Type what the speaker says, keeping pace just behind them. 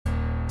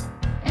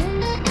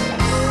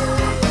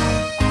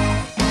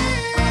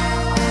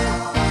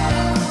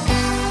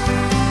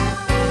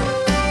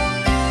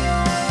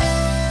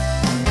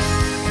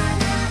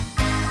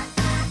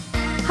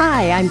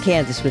Hi, I'm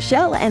Candice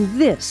Michel, and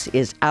this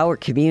is Our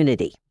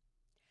Community.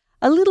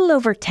 A little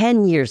over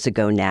 10 years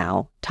ago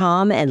now,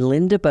 Tom and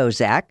Linda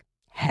Bozak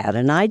had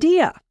an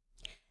idea.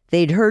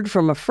 They'd heard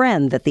from a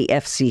friend that the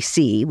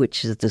FCC,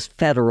 which is the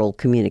Federal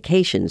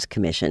Communications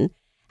Commission,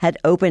 had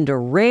opened a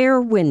rare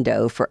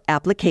window for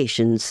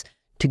applications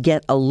to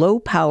get a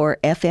low-power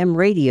FM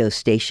radio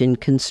station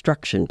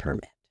construction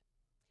permit.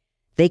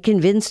 They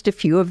convinced a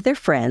few of their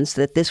friends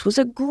that this was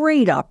a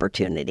great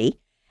opportunity,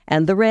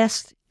 and the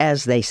rest,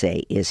 as they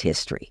say, is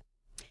history.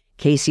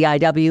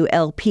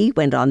 KCIW-LP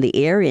went on the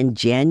air in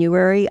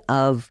January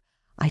of,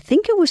 I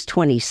think it was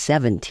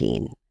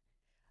 2017.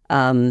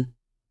 Wow,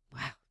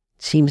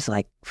 seems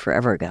like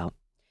forever ago.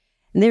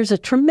 And there's a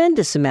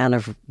tremendous amount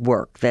of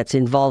work that's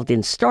involved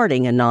in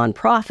starting a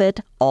nonprofit,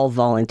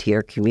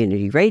 all-volunteer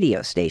community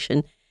radio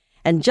station,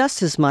 and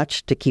just as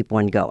much to keep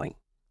one going.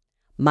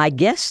 My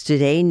guest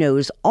today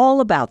knows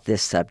all about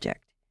this subject.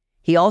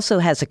 He also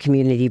has a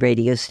community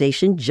radio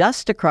station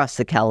just across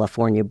the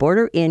California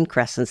border in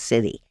Crescent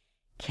City,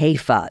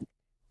 KFUG.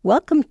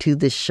 Welcome to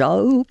the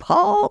show,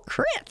 Paul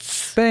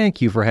Critz.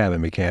 Thank you for having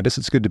me, Candice.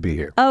 It's good to be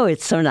here. Oh,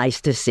 it's so nice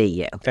to see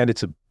you. And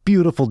it's a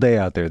beautiful day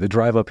out there. The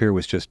drive up here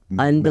was just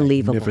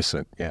unbelievable.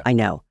 Magnificent. Yeah. I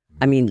know.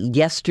 I mean,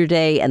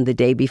 yesterday and the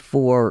day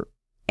before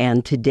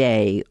and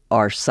today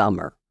are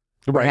summer.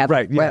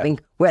 Right.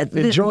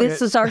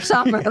 This is our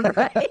summer,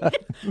 right?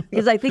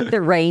 Because I think the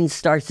rain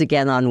starts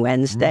again on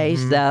Wednesday.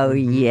 So,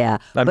 yeah.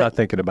 I'm not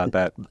thinking about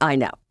that. I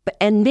know.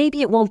 And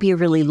maybe it won't be a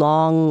really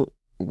long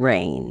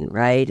rain,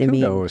 right? Who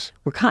knows?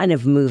 We're kind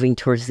of moving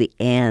towards the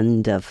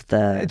end of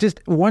the... Just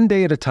one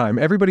day at a time.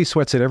 Everybody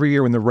sweats it every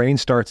year. When the rain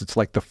starts, it's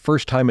like the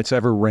first time it's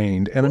ever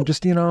rained. And I'm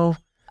just,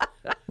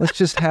 let's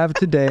just have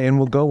today and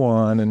we'll go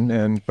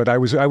on. But I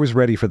was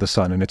ready for the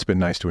sun, and it's been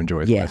nice to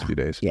enjoy the last few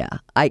days. Yeah.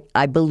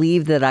 I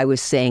believe that I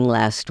was saying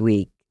last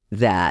week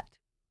that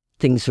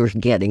things were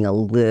getting a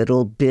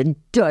little bit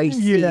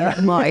dicey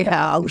at my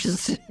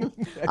house.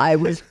 I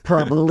was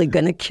probably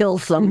going to kill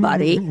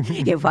somebody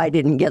if I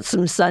didn't get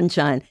some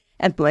sunshine.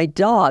 And my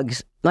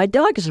dogs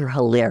are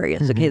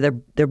hilarious. Okay,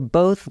 they're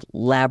both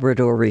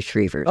Labrador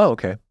retrievers. Oh,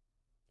 okay.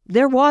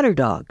 They're water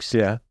dogs.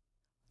 Yeah.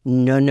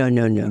 No.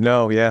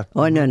 No, yeah.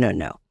 Oh,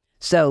 no.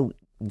 So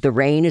the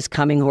rain is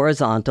coming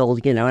horizontal,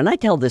 and I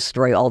tell this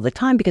story all the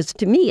time because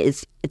to me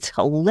it's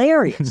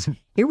hilarious.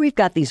 Here we've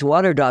got these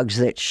water dogs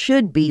that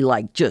should be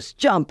like just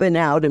jumping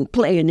out and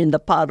playing in the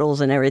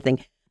puddles and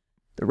everything.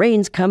 The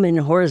rain's coming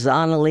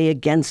horizontally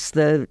against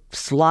the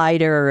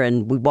slider,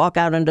 and we walk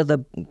out onto the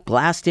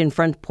glassed-in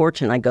front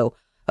porch, and I go,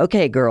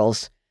 okay,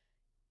 girls,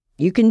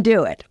 you can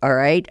do it, all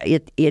right?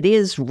 It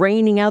is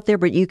raining out there,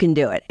 but you can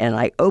do it. And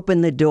I open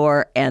the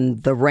door,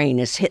 and the rain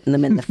is hitting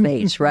them in the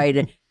face, right?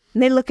 And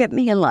they look at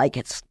me and like,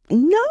 it's,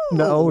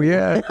 no.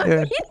 Yeah. I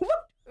mean,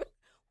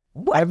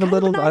 what I have a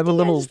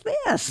little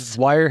this?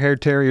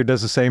 wire-haired terrier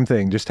does the same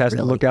thing. Just has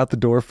to look out the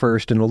door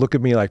first and will look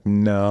at me like,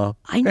 no.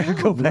 I know,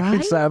 Go back right?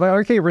 inside. I'm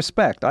like, okay,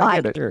 respect.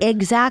 I get it.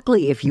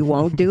 Exactly. If you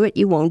won't do it,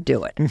 you won't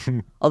do it.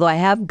 Although I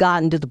have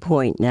gotten to the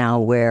point now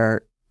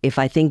where if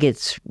I think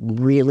it's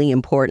really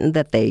important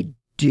that they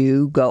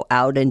do go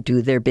out and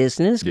do their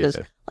business, because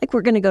like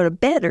we're going to go to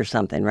bed or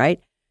something, right?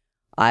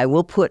 I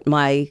will put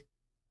my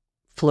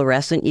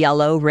fluorescent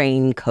yellow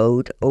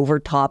raincoat over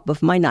top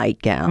of my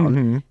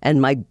nightgown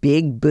and my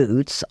big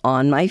boots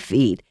on my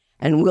feet,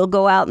 and we'll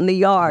go out in the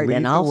yard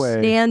and I'll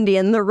stand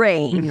in the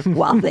rain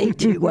while they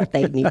do what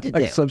they need to do.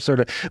 Like some sort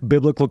of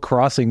biblical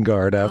crossing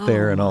guard out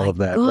there and all of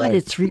that. God, right?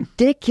 It's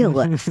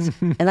ridiculous.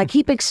 And I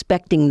keep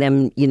expecting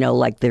them,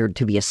 like there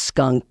to be a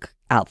skunk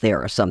out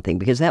there or something,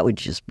 because that would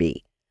just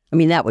be,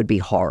 that would be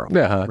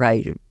horrible,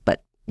 right?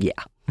 But yeah.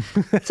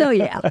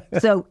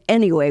 So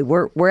anyway,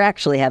 we're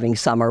actually having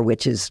summer,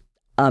 which is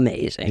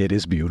amazing. It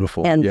is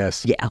beautiful. And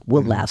yes. Yeah,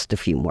 we'll last a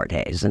few more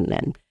days. And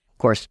then, of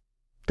course,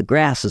 the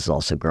grass is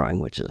also growing,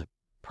 which is a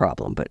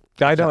problem. But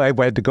I know. I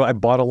had to go. I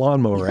bought a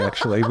lawnmower,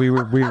 actually.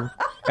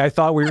 I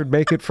thought we would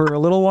make it for a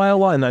little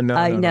while. And then,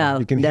 no.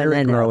 You can hear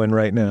it growing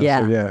right now.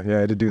 Yeah. So,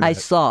 I had to do that. I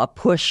saw a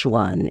push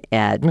one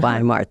at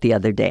Weimart the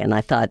other day, and I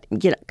thought,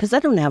 because I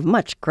don't have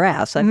much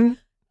grass. I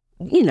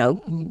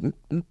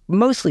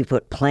mostly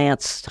put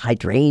plants,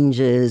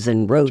 hydrangeas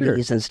and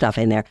rhodies and stuff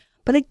in there.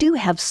 But I do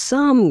have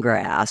some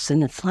grass,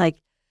 and it's like,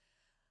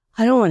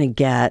 I don't want to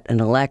get an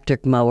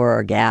electric mower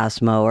or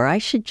gas mower. I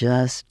should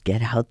just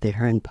get out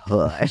there and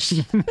push.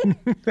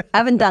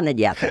 Haven't done it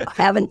yet, though.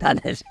 Haven't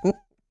done it.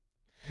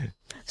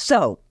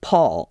 So,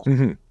 Paul,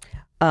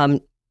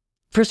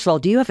 first of all,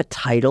 do you have a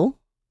title?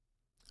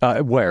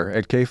 Where?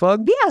 At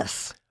KFUG?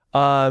 Yes.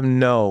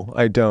 No,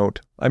 I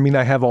don't.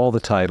 I have all the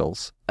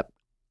titles.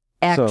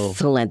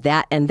 Excellent.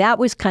 That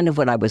was kind of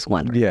what I was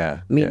wondering.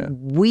 Yeah.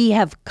 We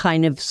have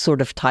kind of sort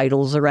of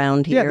titles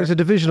around here. Yeah, there's a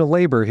division of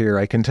labor here,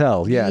 I can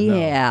tell. Yeah.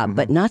 Yeah,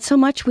 but not so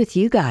much with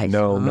you guys.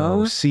 No.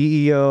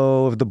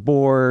 CEO of the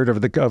board,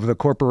 of the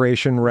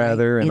corporation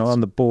rather, and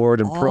on the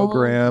board and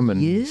program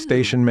and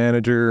station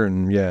manager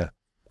and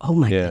Oh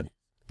my goodness.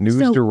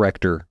 News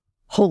director.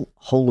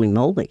 Holy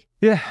moly.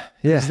 Yeah,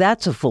 yeah. 'Cause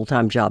that's a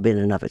full-time job in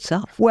and of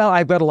itself. Well,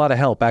 I've got a lot of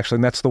help actually,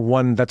 and that's the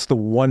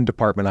one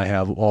department I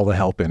have all the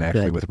help in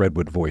actually, with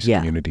Redwood Voice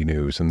Community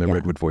News and the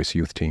Redwood Voice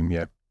Youth Team.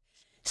 Yeah.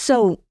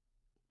 So,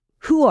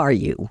 who are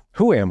you?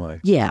 Who am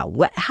I? Yeah.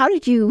 How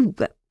did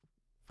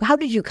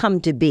you come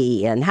to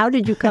be, and how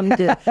did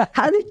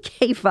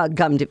KFUG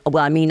come to?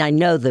 Well, I mean, I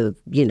know the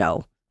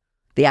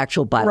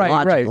actual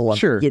biological, right,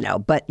 sure.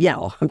 But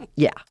yeah.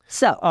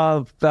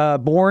 So,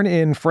 born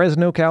in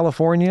Fresno,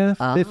 California,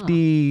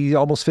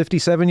 almost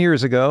 57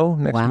 years ago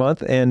next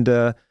month, and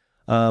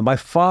my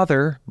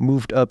father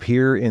moved up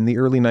here in the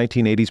early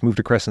 1980s. Moved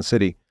to Crescent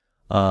City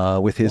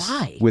with his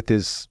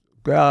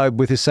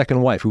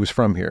second wife, who was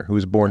from here, who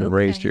was born and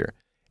raised here.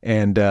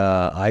 And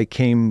I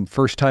came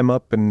first time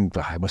up, and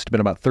I must have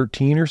been about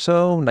 13 or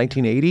so,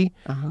 1980,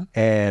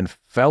 and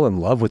fell in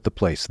love with the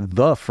place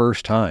the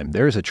first time.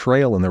 There's a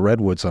trail in the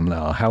Redwoods on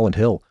Howland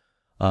Hill,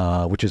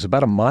 which is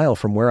about a mile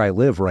from where I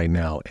live right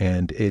now,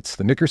 and it's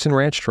the Nickerson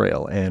Ranch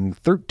Trail. And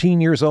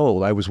 13 years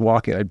old, I was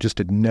walking. I just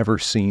had never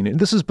seen it.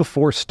 This is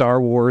before Star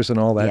Wars and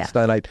all that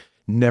stuff. I'd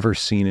never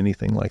seen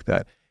anything like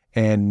that.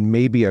 And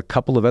maybe a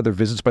couple of other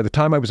visits. By the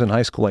time I was in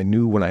high school, I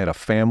knew when I had a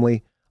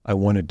family, I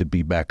wanted to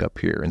be back up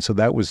here. And so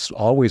that was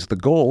always the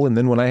goal. And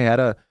then when I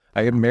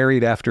had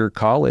married after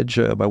college,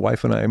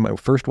 my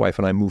first wife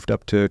and I moved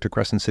up to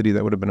Crescent City.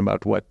 That would have been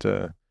about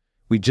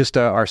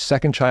our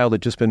second child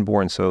had just been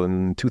born. So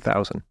in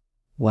 2000.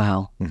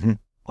 Wow. Mm-hmm.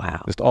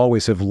 Wow. Just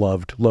always have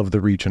loved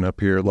the region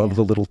up here, love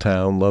the little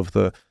town, love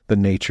the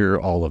nature,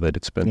 all of it.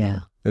 It's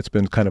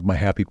been kind of my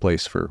happy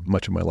place for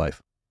much of my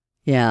life.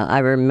 Yeah. I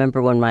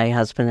remember when my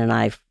husband and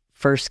I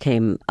first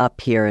came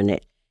up here, and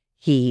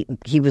he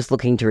was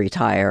looking to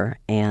retire,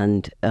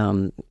 and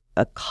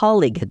a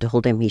colleague had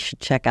told him he should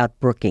check out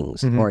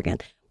Brookings, Oregon.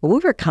 Well, we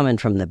were coming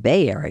from the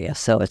Bay Area,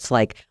 so it's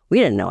like we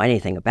didn't know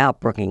anything about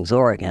Brookings,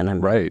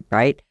 Oregon.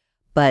 Right?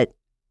 But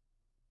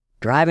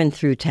driving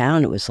through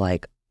town, it was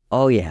like,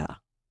 oh yeah,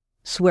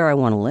 this is where I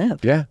want to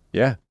live. Yeah,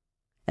 yeah.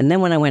 And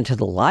then when I went to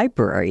the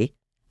library,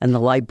 and the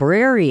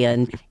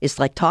librarian is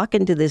like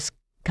talking to this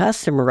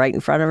customer right in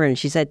front of her, and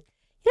she said,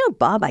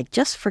 Bob, I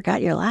just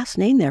forgot your last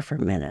name there for a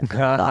minute.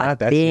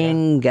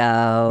 Bingo.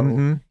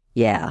 Mm-hmm.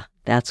 Yeah,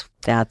 that's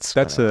yeah.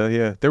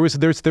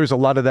 There's a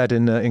lot of that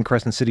in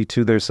Crescent City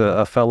too. There's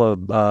a fellow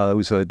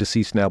who's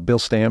deceased now, Bill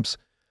Stamps,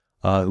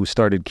 who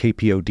started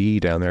KPOD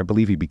down there. I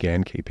believe he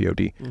began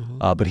KPOD,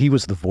 but he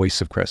was the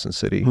voice of Crescent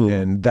City,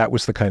 and that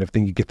was the kind of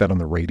thing you get that on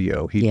the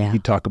radio.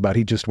 He'd talk about,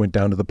 he just went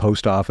down to the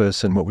post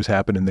office and what was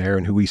happening there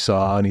and who he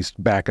saw, and he's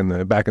back in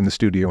the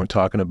studio and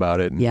talking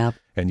about it.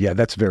 And yeah,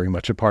 that's very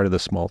much a part of the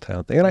small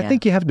town thing. And I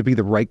think you have to be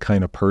the right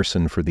kind of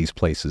person for these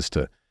places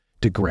to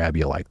grab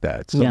you like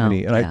that.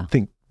 I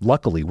think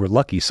luckily, we're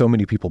lucky so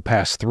many people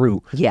pass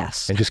through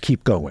and just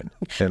keep going.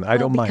 And I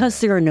don't mind. Because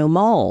there are no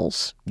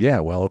malls.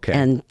 Yeah, well, okay.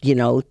 And,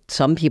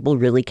 some people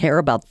really care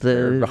about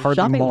the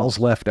hardly malls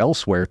left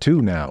elsewhere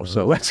too now.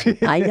 So that's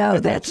I know,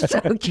 that's so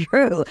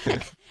true.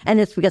 And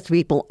it's because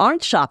people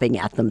aren't shopping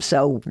at them.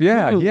 So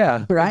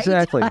yeah, right?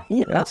 Exactly.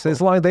 That's, as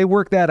long as they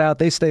work that out,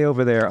 they stay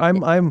over there.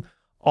 I'm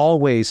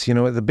always,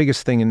 the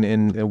biggest thing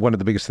in one of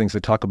the biggest things they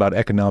talk about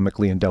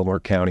economically in Del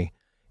Norte County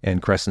and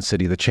Crescent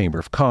City, the Chamber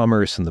of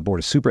Commerce and the Board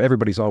of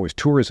everybody's always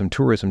tourism.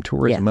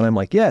 Yeah. And I'm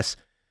like, yes,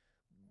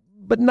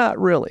 but not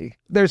really.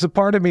 There's a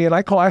part of me, and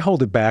I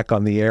hold it back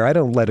on the air. I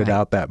don't let it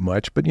out that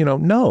much, but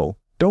no,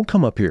 don't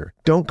come up here.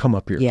 Don't come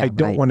up here. Yeah, I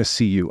don't want to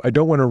see you. I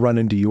don't want to run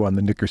into you on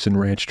the Nickerson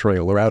Ranch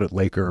Trail or out at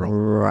Lake Earl.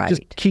 Right.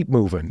 Just keep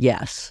moving.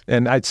 Yes.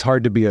 And it's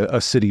hard to be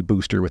a city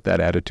booster with that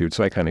attitude,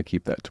 so I kind of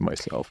keep that to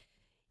myself.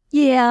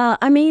 Yeah,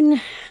 I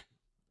mean,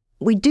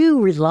 we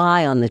do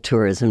rely on the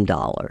tourism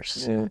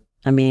dollars. Yeah.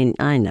 I mean,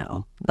 I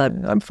know, but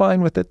I'm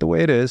fine with it the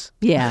way it is.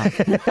 Yeah.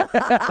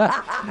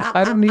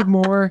 I don't need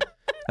more.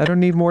 I don't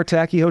need more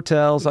tacky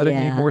hotels. I don't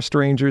need more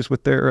strangers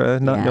with their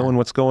not knowing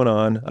what's going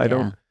on. I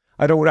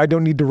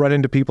don't need to run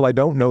into people I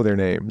don't know their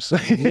names.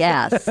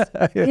 Yes.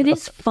 It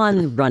is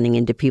fun running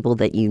into people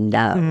that you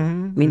know. I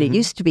mean, it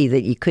used to be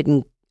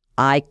that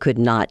I could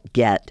not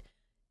get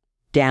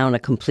down a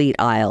complete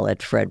aisle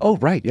at Fred. Oh,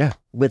 right, yeah.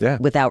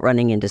 Without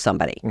running into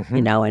somebody,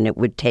 and it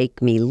would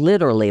take me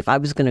literally, if I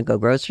was going to go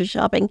grocery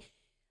shopping,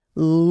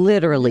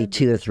 literally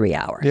 2 or 3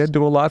 hours. Yeah,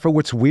 do a lot. For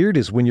what's weird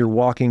is when you're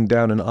walking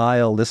down an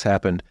aisle, this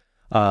happened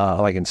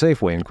like in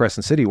Safeway in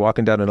Crescent City,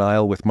 walking down an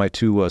aisle with my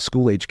 2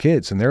 school-age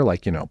kids, and they're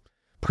like,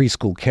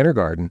 preschool,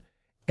 kindergarten,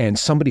 and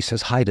somebody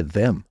says hi to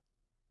them,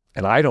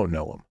 and I don't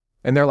know them.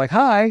 And they're like,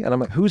 hi. And I'm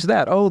like, who's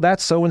that? Oh,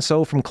 that's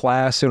so-and-so from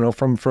class,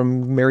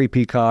 from Mary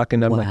Peacock.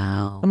 And I'm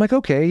like,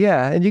 okay,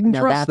 yeah. And you can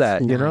trust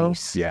that,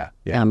 nice. Yeah.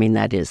 I mean,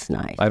 that is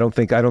nice. I don't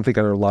think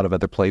there are a lot of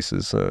other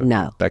places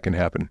that can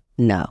happen.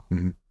 No.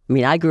 Mm-hmm. I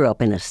mean, I grew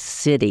up in a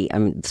city,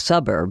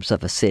 suburbs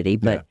of a city,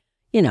 but,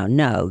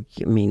 no.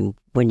 I mean,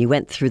 when you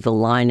went through the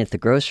line at the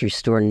grocery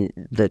store,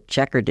 the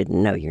checker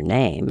didn't know your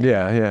name.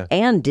 Yeah.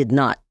 And did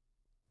not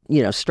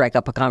strike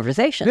up a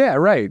conversation. Yeah,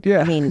 right.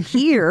 Yeah. I mean,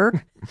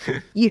 here,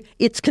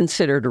 it's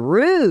considered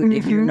rude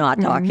if you're not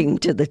talking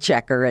to the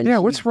checker.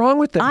 And what's wrong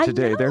with them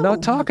today? They're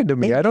not talking to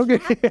me.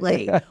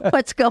 Exactly. I don't get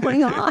what's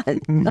going on.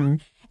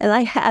 And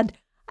I had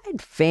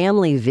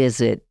family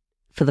visit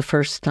for the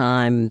first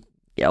time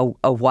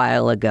a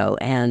while ago,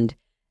 and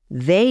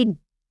they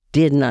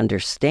didn't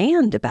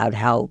understand about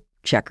how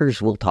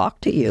checkers will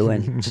talk to you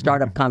and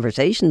start up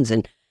conversations.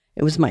 And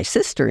it was my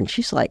sister, and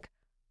she's like,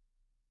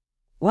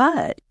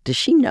 "What? Does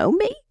she know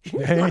me?"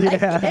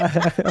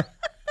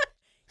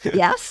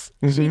 Yes,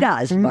 she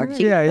does, Mark.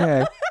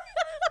 Yeah.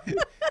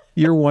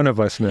 You're one of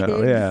us now.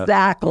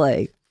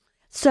 Exactly.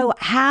 So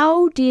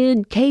how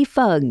did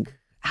KFUG,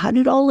 how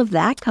did all of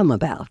that come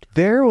about?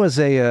 There was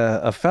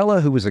a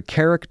fella who was a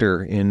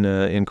character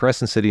in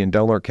Crescent City in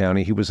Delaware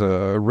County. He was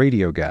a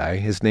radio guy.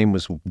 His name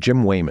was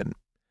Jim Wayman.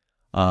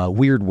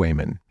 Weird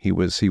Wayman. He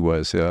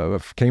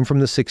came from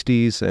the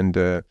 60s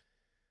and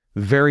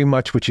very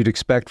much what you'd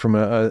expect from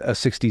a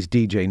 60s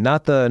DJ.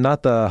 Not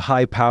the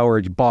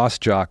high-powered boss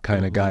jock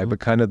kind of guy, but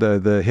kind of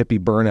the hippie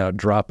burnout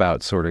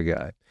dropout sort of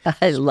guy.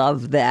 I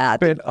love that.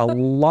 Spent a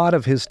lot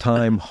of his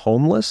time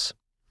homeless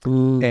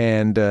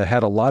and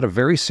had a lot of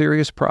very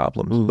serious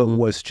problems, but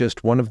was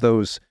just one of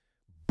those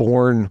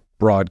born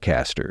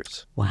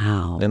broadcasters.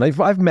 Wow. And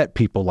I've met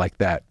people like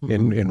that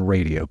in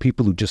radio,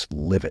 people who just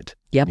live it.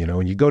 Yep.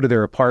 When you go to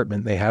their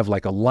apartment, they have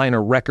like a line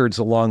of records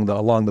along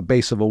the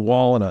base of a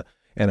wall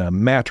and a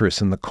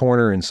mattress in the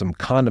corner and some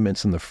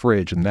condiments in the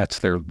fridge, and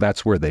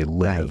that's where they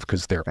live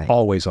because they're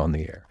always on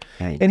the air.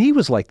 Right. And he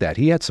was like that.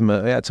 He had some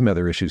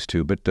other issues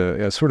too, but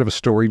sort of a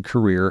storied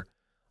career.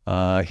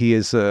 He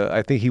is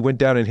I think he went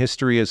down in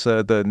history as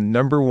the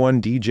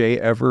 #1 DJ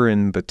ever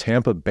in the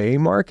Tampa Bay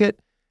market.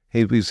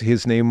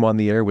 His name on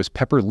the air was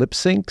Pepper Lip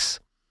Syncs,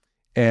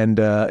 and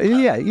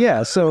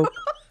so.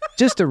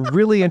 Just a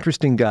really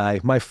interesting guy.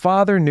 My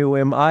father knew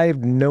him.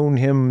 I've known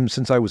him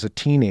since I was a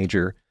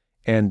teenager.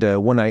 And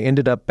when I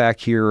ended up back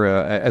here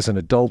as an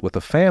adult with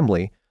a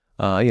family,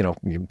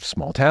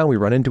 small town, we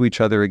run into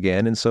each other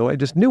again. And so I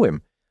just knew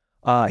him.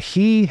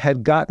 He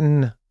had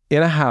gotten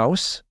in a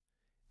house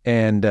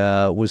and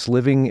was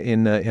living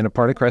in a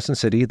part of Crescent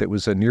City that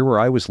was near where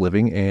I was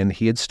living. And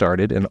he had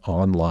started an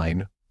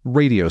online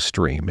radio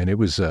stream. And it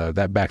was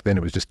that back then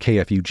it was just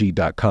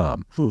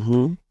KFUG.com.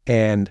 Mm-hmm.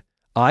 And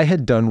I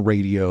had done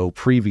radio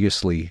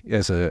previously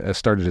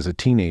started as a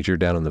teenager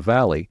down in the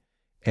Valley.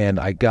 And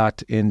I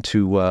got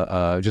into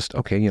at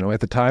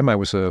the time I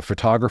was a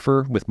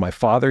photographer with my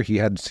father.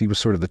 He was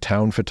sort of the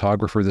town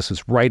photographer. This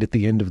is right at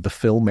the end of the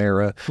film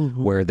era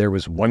where there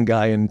was one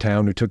guy in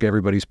town who took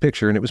everybody's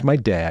picture, and it was my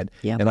dad.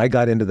 Yep. And I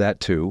got into that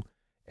too.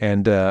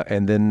 And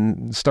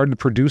then started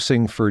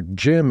producing for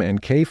Jim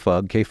and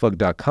KFUG,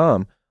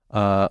 KFUG.com,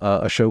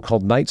 a show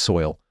called Night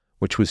Soil,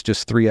 which was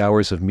just 3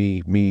 hours of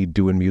me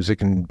doing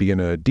music and being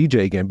a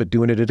DJ again, but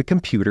doing it at a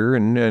computer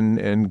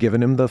and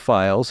giving him the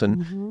files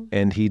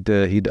and he'd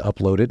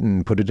upload it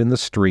and put it in the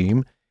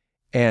stream.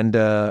 And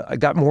I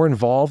got more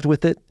involved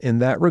with it in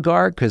that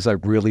regard because I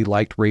really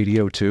liked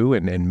radio too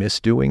and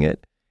missed doing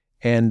it.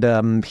 And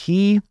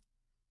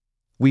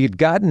we had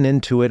gotten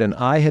into it, and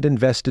I had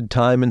invested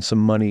time and some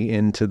money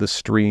into the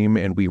stream,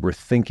 and we were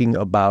thinking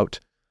about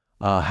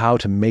how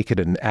to make it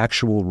an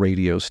actual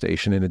radio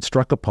station, and it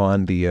struck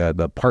upon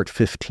the Part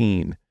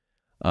 15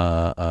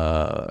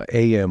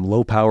 AM,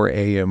 low power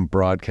AM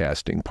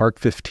broadcasting, Part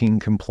 15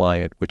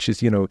 compliant, which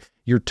is,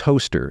 your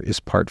toaster is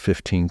Part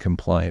 15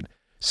 compliant.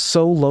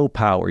 So low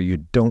power, you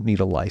don't need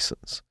a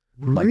license.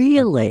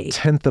 Really? Like a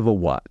tenth of a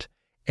watt.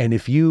 And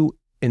if you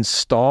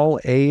install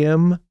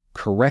AM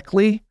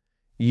correctly,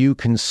 you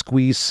can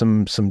squeeze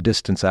some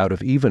distance out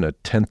of even a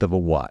tenth of a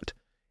watt.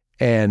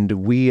 And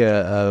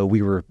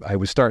I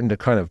was starting to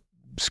kind of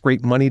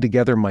scrape money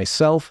together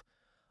myself.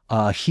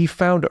 He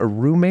found a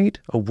roommate,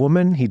 a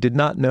woman he did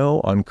not know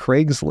on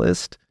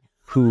Craigslist,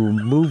 who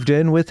moved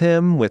in with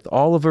him with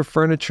all of her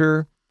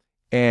furniture.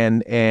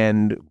 And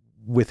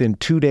within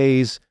 2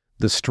 days,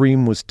 the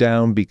stream was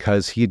down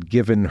because he had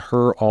given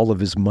her all of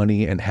his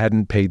money and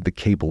hadn't paid the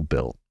cable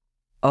bill.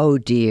 Oh,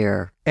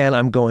 dear. And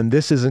I'm going,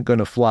 this isn't going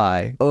to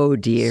fly. Oh,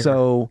 dear.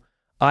 So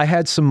I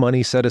had some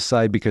money set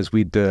aside because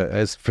we'd,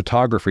 as a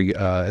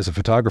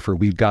photographer,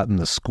 we'd gotten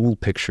the school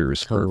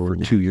pictures for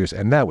 2 years.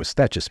 And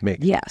that just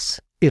made,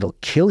 it'll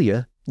kill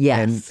you.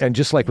 Yes. And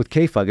just like with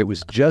KFUG, it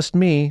was just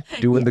me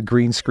doing the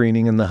green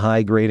screening and the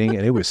high grading.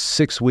 And it was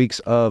 6 weeks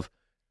of,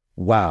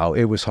 wow,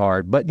 it was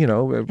hard. But,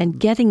 and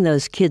getting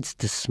those kids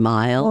to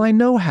smile. Well, I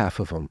know half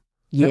of them.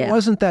 Yeah. It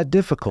wasn't that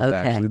difficult,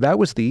 actually. That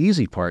was the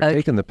easy part.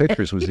 Taking the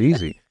pictures was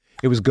easy.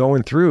 It was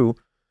going through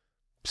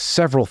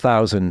several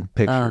thousand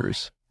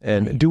pictures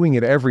and doing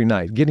it every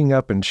night, getting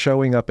up and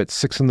showing up at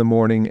 6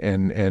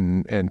 a.m.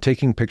 and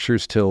taking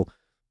pictures till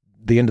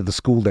the end of the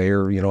school day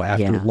or,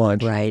 after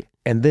lunch. Right.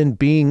 And then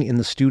being in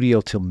the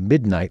studio till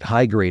midnight,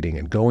 high grading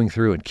and going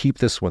through and keep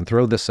this one,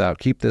 throw this out,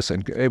 keep this.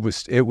 And it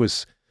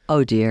was.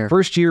 Oh, dear.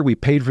 First year, we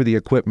paid for the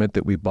equipment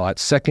that we bought.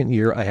 Second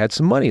year, I had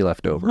some money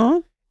left over.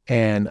 Huh?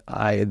 And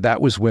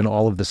that was when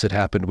all of this had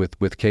happened with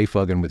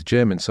KFUG and with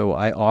Jim. And so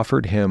I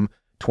offered him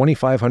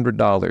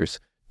 $2,500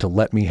 to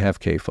let me have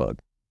KFUG.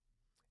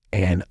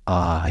 And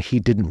he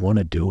didn't want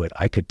to do it.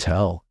 I could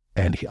tell.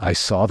 And I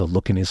saw the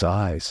look in his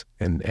eyes.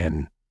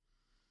 And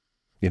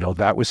you know,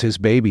 that was his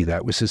baby.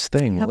 That was his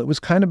thing. Well, it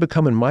was kind of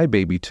becoming my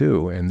baby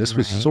too. And this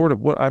was sort of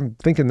what I'm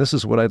thinking, this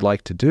is what I'd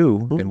like to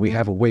do. And we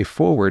have a way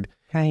forward.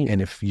 Right.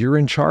 And if you're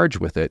in charge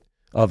with it,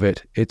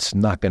 it's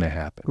not going to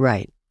happen.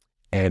 Right.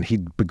 And he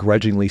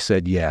begrudgingly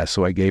said, yeah.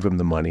 So I gave him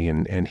the money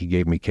and he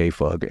gave me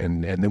KFUG.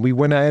 And then we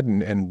went ahead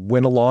and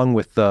went along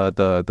with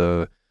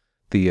the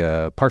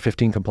Part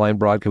 15 compliant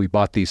broadcast. We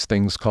bought these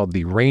things called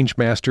the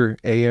Rangemaster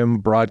AM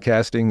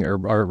broadcasting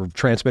or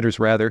transmitters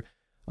rather.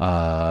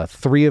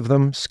 3 of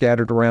them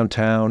scattered around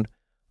town,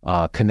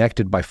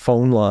 connected by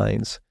phone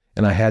lines.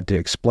 And I had to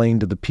explain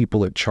to the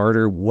people at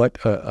Charter what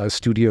a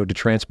studio to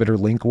transmitter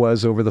link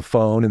was over the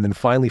phone. And then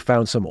finally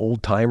found some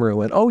old timer who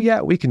went, oh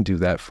yeah, we can do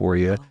that for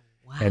you. Oh,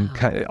 wow. And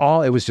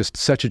it was just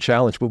such a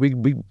challenge. But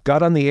we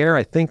got on the air,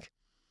 I think,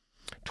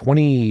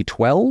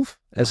 2012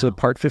 as a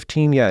Part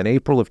 15. Yeah, in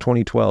April of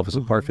 2012 as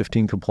a Part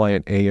 15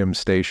 compliant AM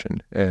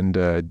station, and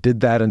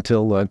did that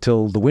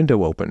until the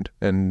window opened,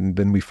 and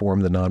then we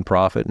formed the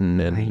nonprofit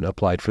and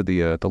applied for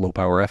the low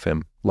power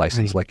FM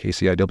license like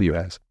KCIW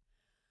has.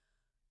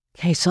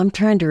 Okay, so I'm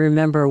trying to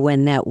remember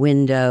when that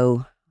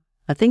window.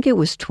 I think it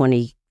was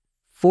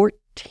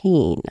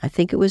 2014. I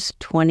think it was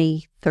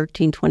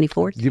 2013,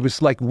 2014. It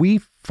was like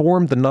we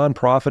formed the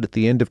nonprofit at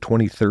the end of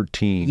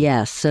 2013.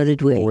 Yes, so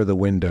did we. Or the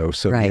window.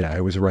 So yeah,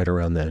 it was right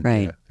around then.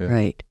 Right,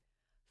 right.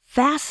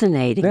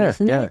 Fascinating,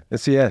 isn't it?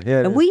 Yeah.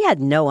 And we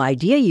had no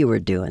idea you were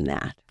doing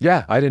that.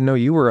 Yeah, I didn't know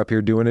you were up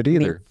here doing it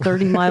either.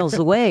 30 miles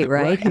away,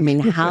 right? I mean,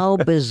 how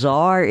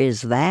bizarre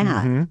is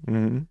that?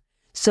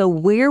 So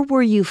where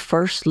were you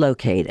first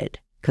located?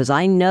 Because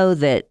I know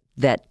that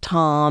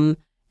Tom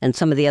and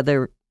some of the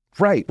other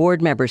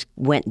board members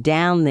went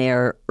down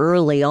there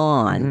early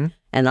on,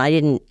 and I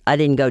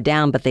didn't go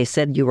down, but they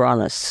said you were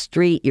on a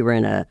street, you were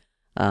in a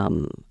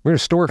we're in a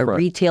storefront. A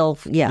retail,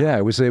 Yeah,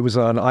 it was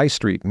on I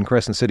Street in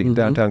Crescent City,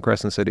 downtown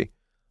Crescent City.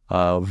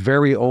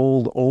 Very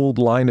old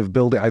line of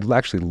building. I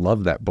actually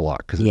love that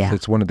block because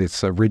it's one of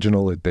its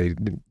original.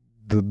 The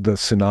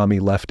tsunami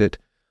left it.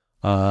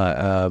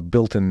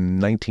 Built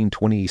in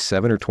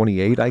 1927 or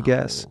 28, I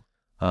guess.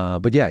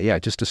 But yeah,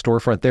 just a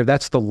storefront there.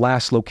 That's the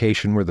last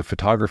location where the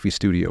photography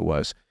studio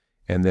was.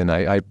 And then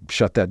I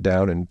shut that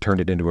down and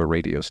turned it into a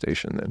radio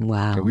station. And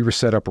wow. We were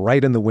set up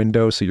right in the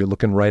window, so you're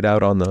looking right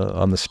out on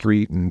the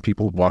street, and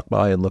people would walk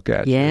by and look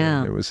at you.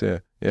 And it was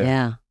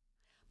yeah.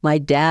 My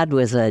dad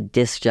was a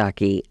disc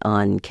jockey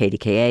on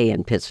KDKA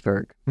in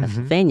Pittsburgh,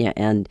 Pennsylvania,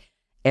 and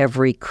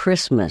every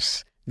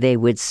Christmas they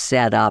would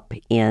set up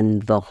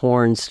in the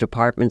Horns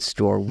department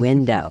store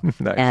window.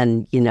 Nice.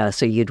 And,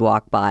 so you'd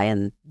walk by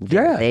and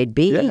there they'd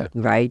be,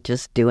 right,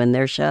 just doing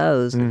their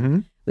shows.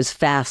 It was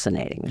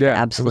fascinating. Absolutely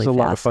fascinating. It was a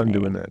lot of fun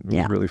doing that.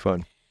 It was really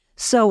fun.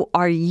 So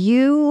are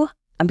you,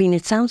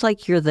 it sounds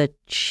like you're the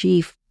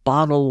chief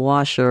bottle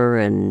washer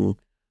and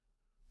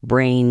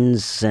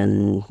brains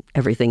and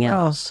everything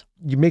else.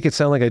 You make it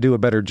sound like I do a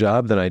better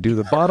job than I do.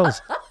 The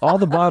bottles, all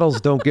the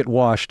bottles don't get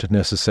washed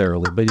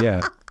necessarily, but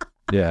yeah.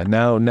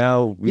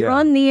 Now. You're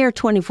on the air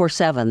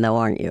 24/7 though,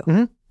 aren't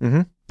you?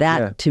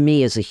 That to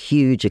me is a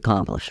huge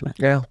accomplishment.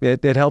 Yeah,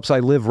 it helps. I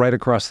live right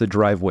across the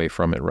driveway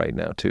from it right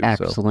now too.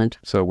 Excellent.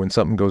 So when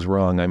something goes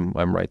wrong,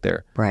 I'm right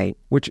there. Right.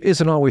 Which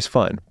isn't always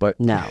fun, but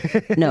no,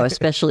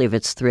 especially if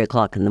it's 3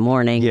 o'clock in the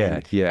morning.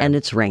 And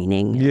it's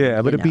raining.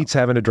 Yeah, but it beats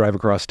having to drive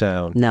across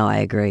town. No, I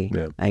agree.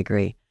 Yeah. I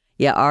agree.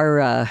 Yeah,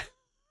 our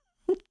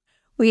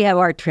we have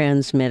our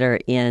transmitter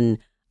in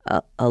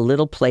a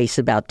little place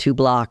about 2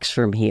 blocks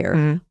from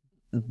here,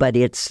 but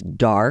it's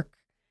dark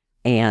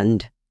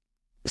and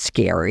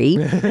scary.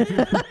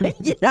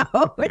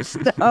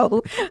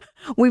 So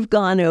we've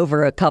gone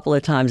over a couple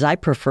of times. I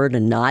prefer to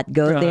not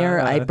go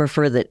there. I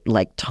prefer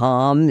that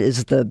Tom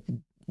is the,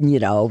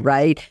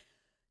 right?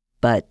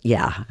 But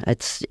yeah,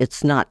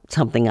 it's not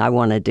something I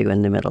want to do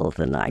in the middle of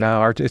the night.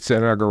 No, it's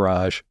in our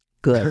garage.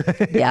 Good.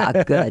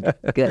 Yeah,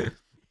 good.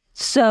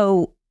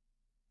 So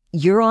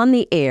you're on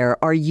the air.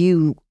 Are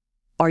you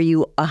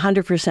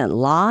 100%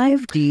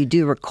 live? Do you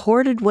do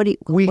recorded?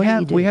 We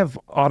have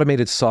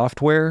automated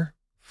software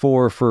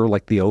for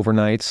like the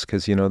overnights,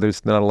 because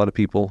there's not a lot of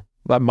people.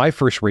 My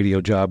first radio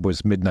job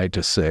was midnight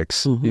to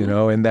 6,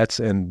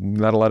 and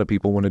not a lot of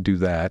people want to do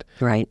that.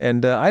 Right.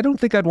 And I don't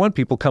think I'd want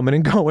people coming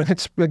and going.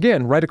 It's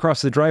again right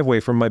across the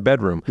driveway from my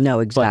bedroom. No,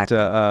 exactly.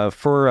 But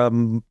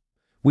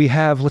we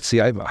have, let's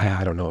see, I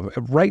don't know.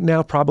 Right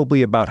now,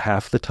 probably about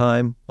half the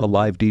time a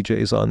live DJ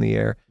is on the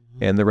air.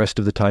 And the rest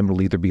of the time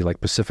will either be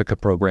like Pacifica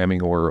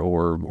programming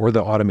or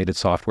the automated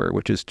software,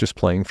 which is just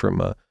playing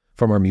from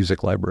our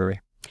music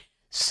library.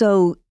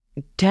 So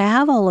to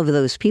have all of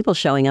those people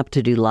showing up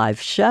to do live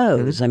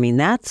shows,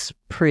 that's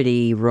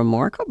pretty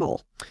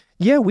remarkable.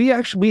 Yeah, we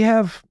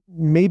have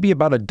maybe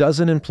about a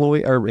dozen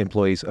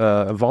volunteers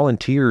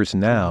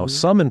now,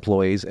 some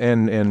employees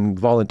and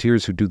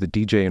volunteers who do the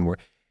DJ. And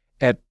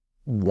at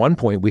one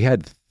point we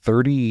had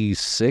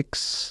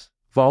 36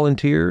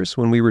 volunteers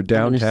when we were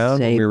downtown.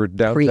 Say We were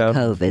downtown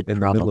pre-COVID, in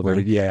the middle of probably.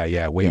 everything.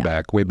 Yeah, way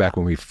back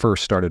when we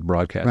first started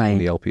broadcasting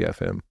the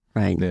LPFM.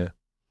 Right. Yeah.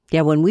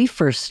 Yeah, when we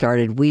first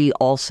started, we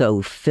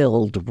also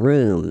filled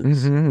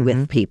rooms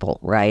with people,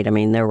 right? I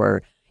mean, there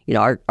were,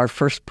 our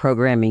first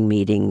programming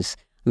meetings,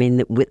 I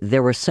mean,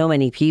 there were so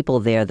many people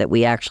there that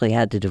we actually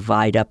had to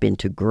divide up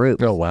into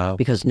groups. Oh, wow.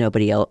 Because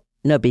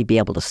nobody'd be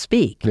able to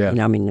speak. Yeah.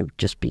 I mean, it would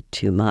just be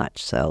too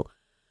much. So,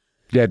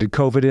 yeah, did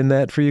COVID in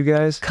that for you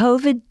guys?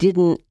 COVID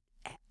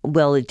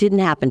didn't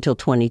happen until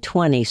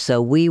 2020.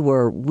 So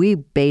we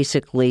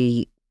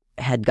basically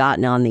had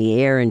gotten on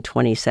the air in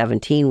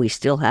 2017. We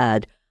still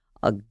had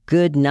a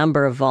good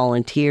number of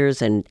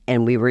volunteers, and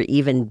we were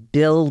even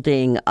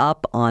building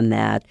up on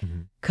that.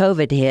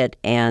 COVID hit,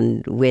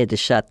 and we had to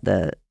shut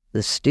the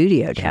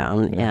studio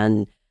down.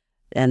 Yeah.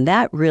 And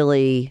that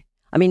really,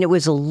 I mean, it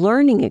was a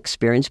learning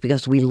experience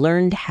because we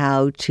learned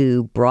how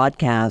to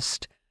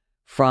broadcast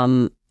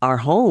from our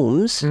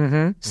homes,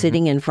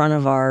 sitting in front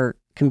of our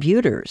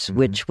computers,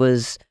 which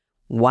was,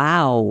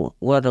 wow,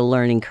 what a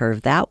learning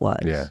curve that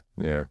was.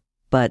 Yeah.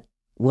 But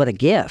what a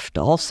gift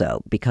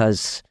also,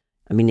 because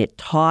I mean, it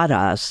taught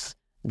us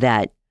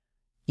that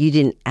you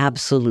didn't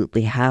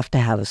absolutely have to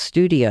have a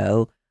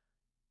studio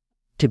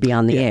to be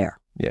on the air.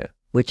 Yeah.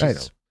 Which I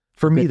is, know.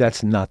 For me,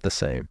 that's not the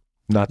same.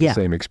 Not the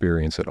same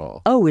experience at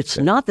all. Oh, it's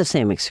not the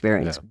same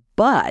experience. Yeah.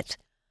 But,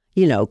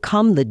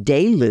 come the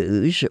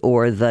deluge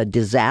or the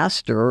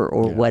disaster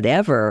or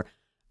whatever,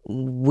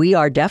 we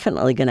are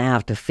definitely going to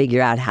have to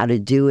figure out how to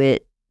do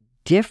it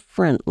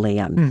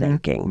differently, I'm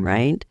thinking,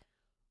 right?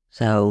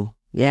 So,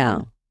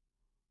 yeah.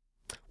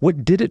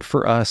 What did it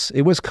for us,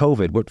 it was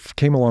COVID, what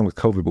came along with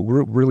COVID, but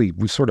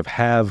we sort of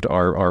halved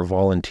our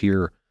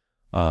volunteer.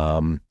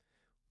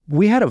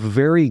 We had a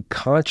very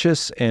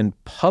conscious and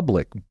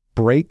public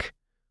break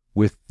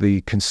with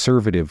the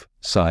conservative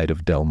side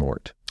of Del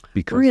Norte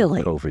because of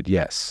COVID.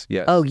 Yes.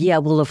 Oh, yeah,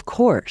 well, of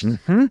course.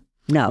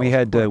 No. We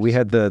had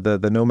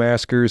the no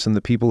maskers and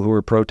the people who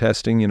were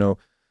protesting,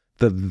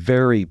 the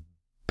very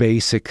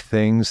basic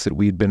things that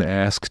we'd been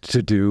asked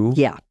to do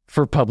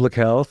for public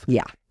health.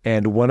 Yeah.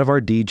 And one of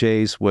our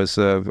DJs was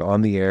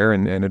on the air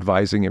and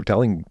advising,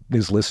 telling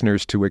his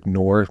listeners to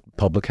ignore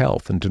public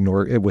health and to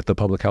ignore what the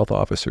public health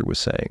officer was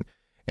saying,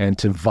 and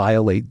to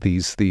violate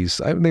these.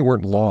 I mean, they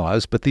weren't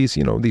laws, but these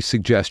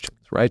suggestions,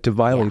 right? To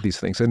violate these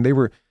things, and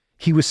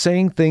he was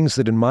saying things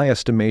that, in my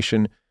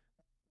estimation,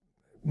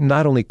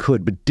 not only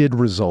could but did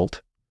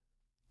result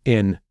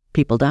in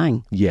people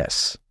dying.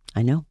 Yes,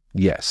 I know.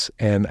 Yes,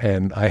 and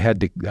I had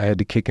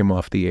to kick him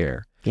off the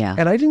air. Yeah.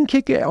 And I didn't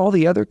kick all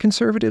the other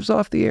conservatives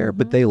off the air,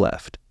 but they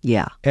left.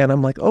 Yeah. And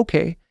I'm like,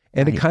 okay.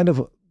 And it kind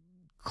of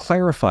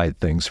clarified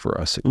things for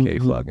us at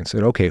KFUG and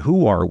said, okay,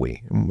 who are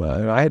we?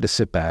 I had to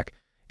sit back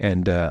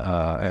and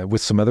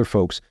with some other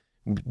folks,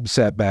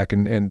 sat back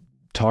and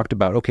talked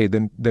about, okay,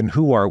 then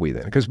who are we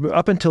then? Because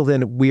up until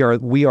then, we are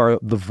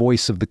the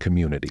voice of the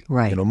community.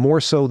 Right. More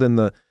so than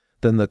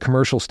the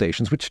commercial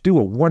stations, which do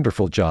a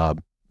wonderful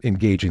job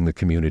engaging the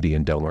community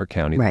in Del Norte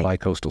County. The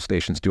bi-coastal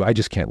stations do. I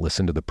just can't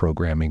listen to the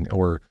programming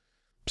or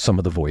some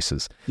of the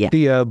voices.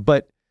 Yeah.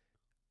 But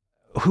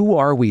who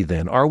are we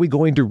then? Are we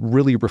going to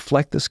really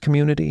reflect this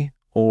community,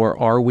 or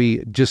are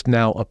we just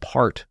now a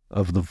part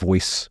of the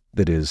voice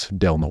that is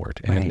Del Norte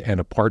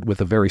and a part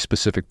with a very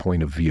specific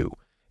point of view?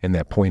 And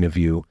that point of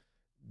view,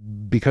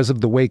 because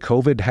of the way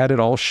COVID had it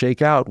all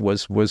shake out,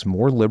 was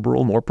more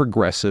liberal, more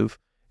progressive,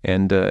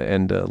 and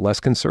less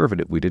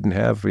conservative. We didn't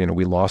have,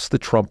 we lost the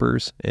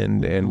Trumpers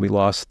and we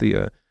lost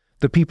the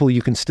people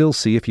you can still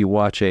see if you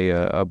watch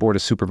a Board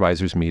of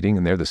Supervisors meeting,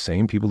 and they're the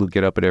same people who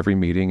get up at every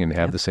meeting and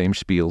have the same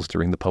spiels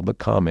during the public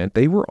comment.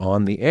 They were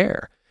on the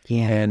air.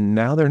 Yeah. And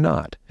now they're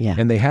not. Yeah.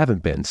 And they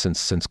haven't been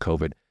since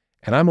COVID.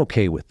 And I'm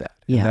okay with that.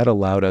 Yeah. And that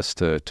allowed us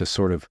to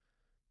sort of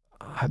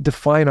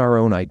define our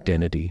own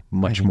identity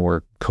much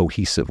more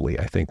cohesively,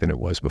 I think, than it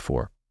was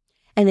before.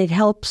 And it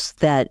helps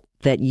that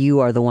you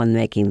are the one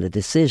making the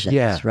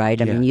decisions,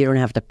 right? I mean, you don't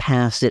have to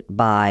pass it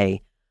by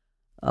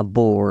a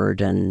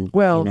board and,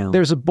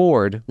 there's a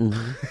board.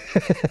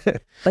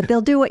 But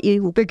they'll do what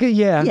you... They're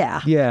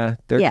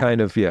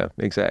kind of,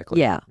 exactly.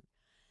 Yeah.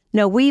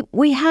 No,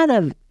 we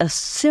had a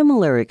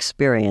similar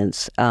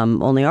experience,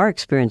 only our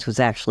experience was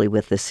actually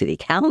with the city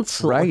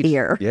council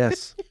here.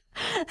 Yes.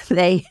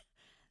 They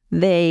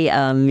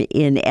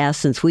in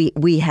essence,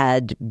 we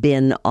had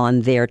been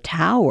on their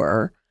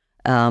tower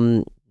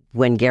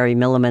when Gary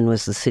Milliman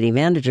was the city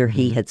manager.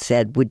 He had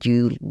said, would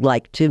you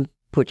like to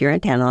put your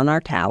antenna on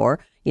our tower?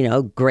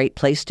 Great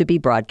place to be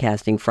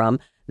broadcasting from.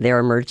 Their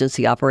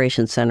emergency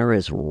operations center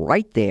is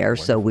right there.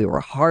 Wonderful. So we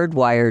were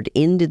hardwired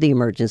into the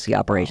emergency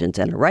operations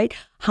center, right?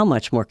 How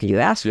much more could you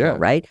ask for,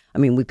 right? I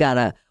mean, we've got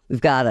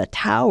a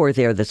tower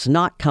there that's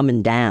not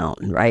coming down,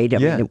 right? I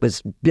mean, it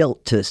was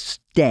built to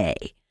stay.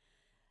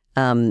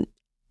 And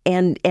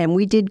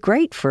we did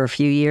great for a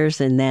few years,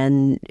 and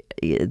then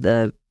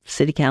the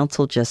city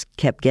council just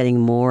kept getting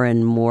more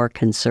and more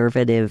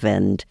conservative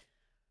and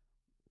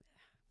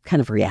kind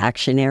of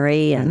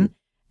reactionary, and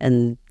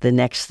And the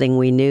next thing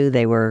we knew,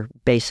 they were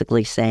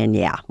basically saying,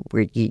 "Yeah,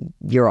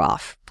 you're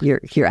off.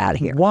 You're out of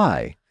here."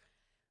 Why?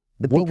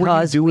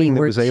 Because we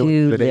were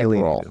too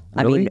liberal. Really?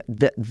 I mean,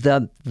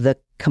 the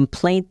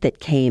complaint that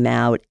came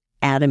out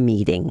at a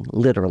meeting,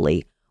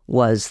 literally,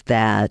 was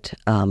that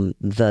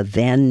the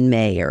then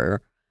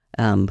mayor,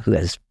 who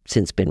has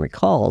since been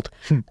recalled,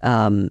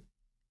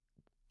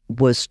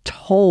 was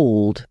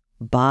told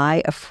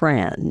by a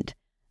friend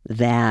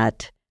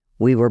that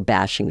we were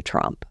bashing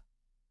Trump.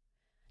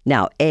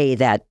 Now,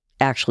 that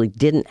actually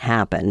didn't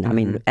happen. I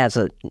mean, as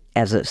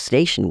a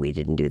station, we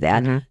didn't do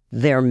that.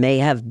 There may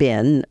have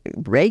been,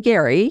 Ray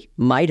Gary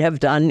might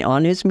have done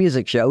on his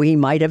music show, he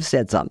might have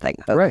said something,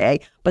 okay?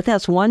 Right. But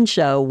that's one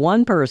show,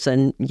 one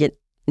person,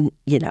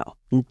 you know,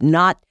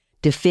 not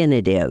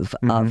definitive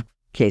of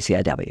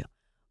KCIW.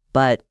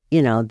 But,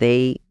 you know,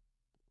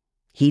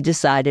 he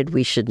decided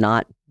we should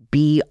not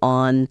be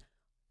on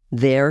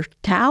their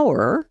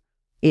tower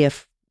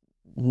if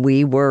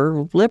we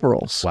were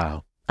liberals.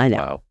 Wow. I know.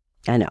 Wow.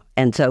 I know.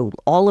 And so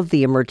all of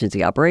the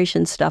emergency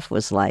operations stuff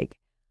was like,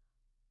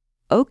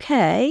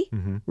 okay,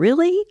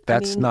 really?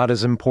 That's not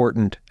as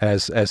important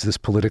as this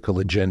political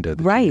agenda.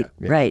 Right,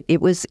 right.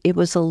 It was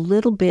a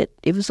little bit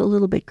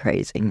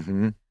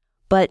crazy.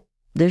 But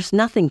there's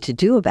nothing to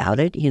do about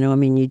it. You know, I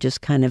mean, you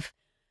just kind of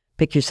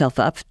pick yourself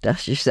up,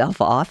 dust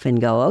yourself off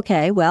and go,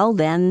 okay, well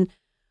then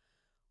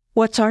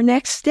what's our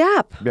next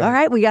step? Yeah. All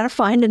right, we got to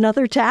find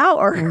another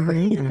tower.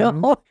 You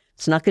know,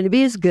 it's not going to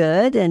be as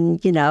good,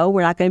 and you know,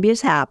 we're not going to be as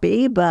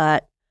happy,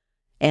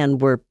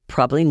 and we're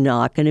probably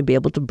not going to be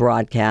able to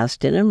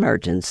broadcast in an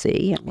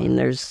emergency. I mean,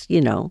 there's, you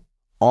know,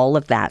 all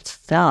of that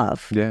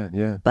stuff. Yeah,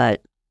 yeah.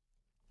 But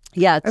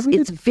yeah,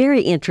 it's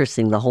very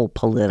interesting, the whole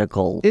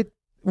political.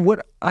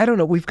 I don't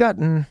know. We've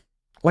gotten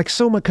like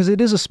so much because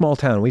it is a small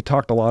town. We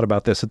talked a lot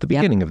about this at the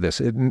beginning of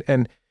this,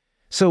 and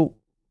so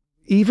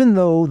even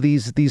though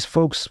these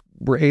folks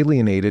were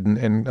alienated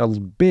and a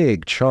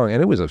big chunk,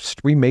 and it was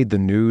we made the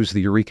news,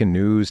 the Eureka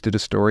News did a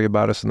story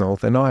about us and the whole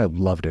thing. No, I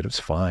loved it. It was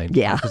fine.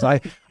 Yeah.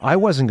 Because I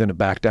wasn't going to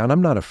back down.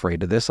 I'm not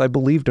afraid of this. I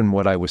believed in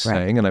what I was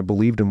saying and I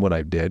believed in what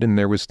I did. And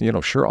there was, you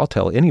know, sure, I'll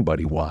tell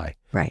anybody why.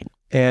 Right.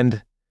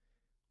 And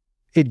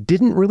it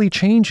didn't really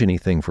change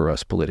anything for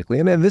us politically.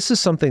 And this is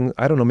something,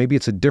 I don't know, maybe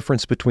it's a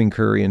difference between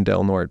Curry and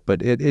Del Norte,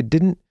 but it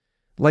didn't,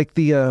 like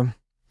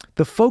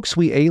the folks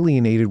we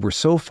alienated were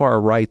so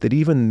far right that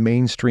even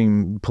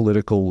mainstream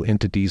political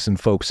entities and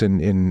folks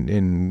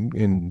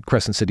in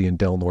Crescent City and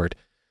Del Norte,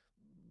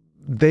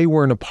 they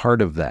weren't a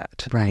part of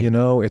that. Right. You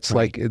know, it's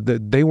like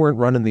they weren't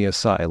running the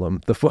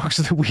asylum, the folks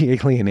that we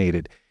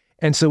alienated.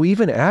 And so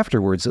even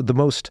afterwards, the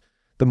most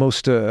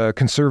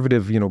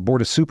conservative, you know,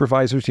 board of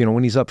supervisors, you know,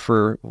 when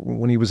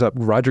he was up,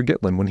 Roger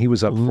Gitlin, when he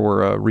was up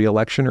for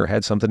re-election or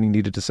had something he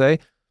needed to say,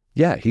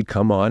 yeah, he'd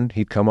come on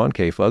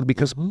KFUG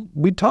because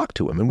we'd talk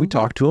to him and we'd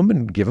talk to him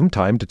and give him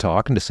time to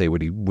talk and to say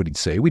what he'd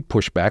say. We'd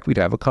push back, we'd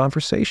have a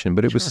conversation,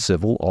 but it was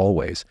civil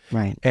always.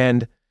 Right.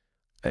 And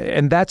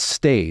that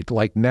stayed.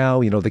 Like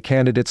now, you know, the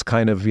candidates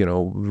kind of, you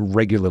know,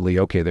 regularly,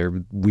 okay,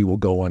 we will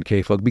go on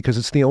KFUG because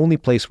it's the only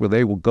place where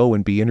they will go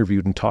and be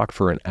interviewed and talk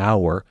for an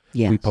hour.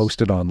 Yes. We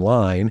post it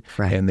online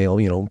and they'll,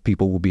 you know,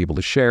 people will be able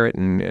to share it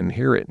and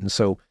hear it. And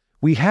so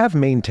we have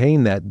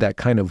maintained that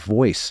kind of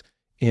voice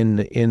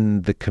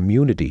in the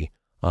community,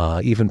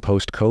 even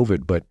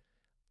post-COVID, but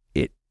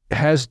it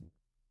has,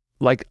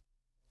 like,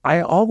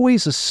 I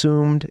always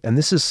assumed, and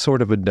this is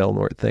sort of a Del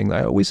Norte thing,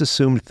 I always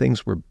assumed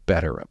things were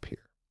better up here.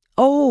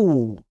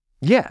 Oh,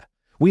 yeah.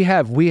 We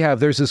have,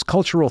 there's this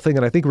cultural thing,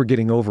 and I think we're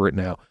getting over it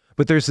now,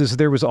 but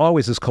there was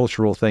always this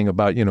cultural thing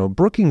about, you know,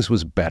 Brookings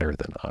was better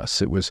than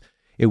us. It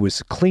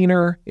was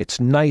cleaner, it's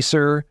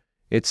nicer,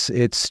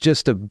 it's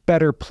just a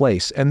better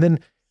place. And then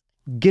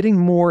getting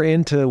more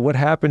into what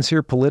happens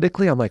here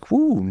politically, I'm like,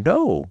 whoo,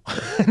 no,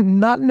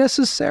 not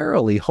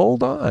necessarily.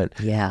 Hold on.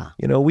 Yeah.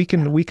 You know, we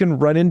can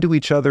run into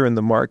each other in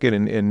the market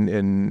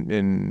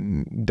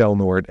in Del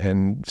Norte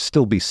and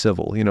still be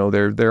civil. You know,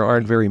 there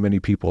aren't very many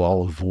people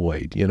I'll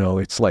avoid. You know,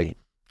 it's like,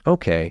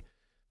 okay.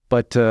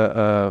 But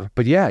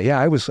yeah,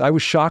 I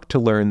was shocked to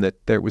learn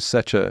that there was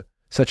such a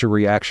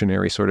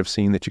reactionary sort of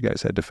scene that you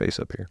guys had to face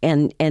up here.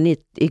 And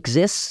it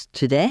exists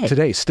today.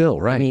 Today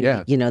still, right. I mean,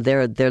 yeah. You know,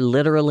 there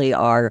literally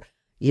are,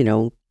 you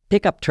know,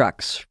 pickup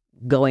trucks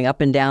going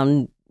up and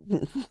down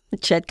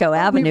Chetco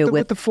Avenue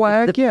with the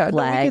flag. Yeah, no,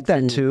 we get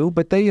that too,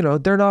 but they, you know,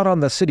 they're not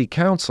on the city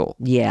council.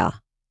 Yeah.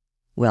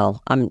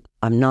 Well, I'm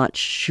not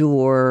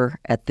sure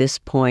at this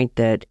point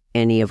that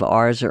any of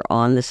ours are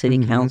on the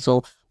city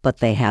council, but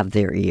they have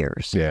their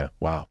ears. Yeah.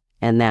 Wow.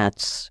 And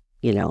that's,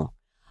 you know,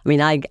 I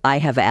mean, I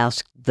have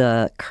asked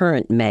the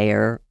current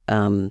mayor,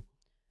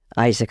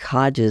 Isaac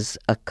Hodges,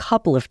 a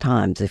couple of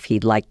times if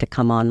he'd like to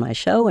come on my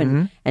show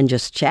and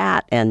just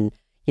chat, and,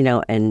 you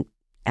know, and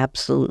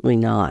absolutely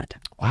not.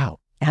 Wow.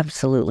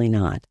 Absolutely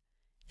not.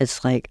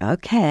 It's like,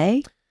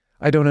 okay.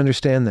 I don't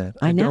understand that.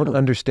 I don't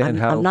understand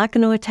how. I'm not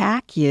going to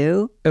attack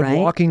you. And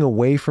walking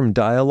away from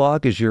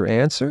dialogue is your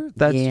answer?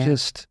 That's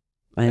just.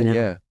 I know.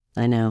 Yeah.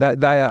 I know.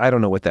 That I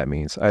don't know what that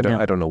means. I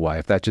don't know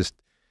why.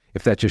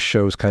 if that just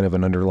shows kind of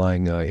an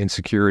underlying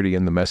insecurity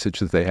in the message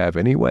that they have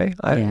anyway.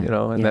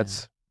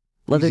 That's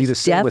well, easy to there's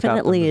say without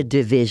definitely a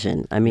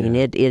division. I mean,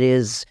 it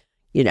is,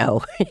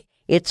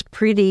 it's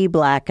pretty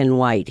black and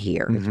white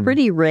here. It's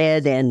pretty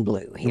red and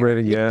blue here.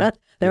 Red,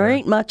 There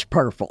ain't much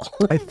purple.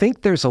 I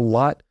think there's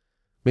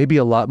maybe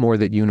a lot more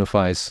that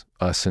unifies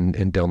us in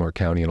Delnor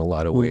County in a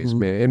lot of ways.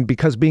 And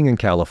because being in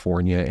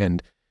California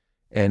and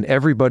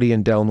everybody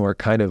in Delnor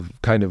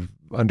kind of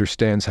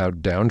understands how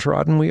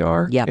downtrodden we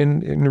are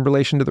in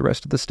relation to the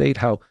rest of the state,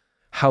 how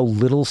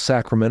little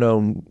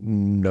Sacramento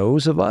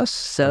knows of us.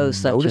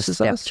 Such a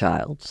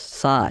stepchild.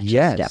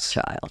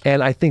 Stepchild.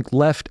 And I think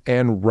left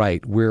and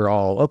right, we're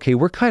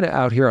kind of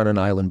out here on an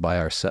island by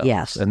ourselves.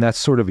 Yes. And that's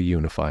sort of a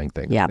unifying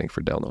thing, I think,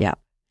 for Delnor. Yeah.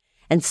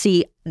 And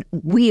see,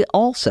 we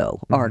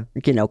also are,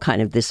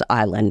 kind of this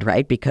island,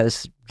 right?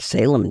 Because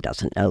Salem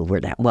doesn't know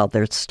we're that. Well,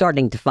 they're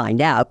starting to find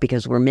out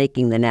because we're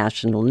making the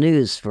national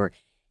news for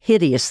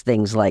hideous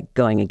things like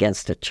going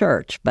against a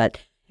church. But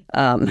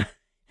oh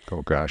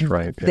gosh,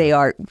 right. Yeah. They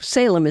are.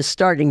 Salem is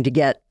starting to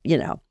get,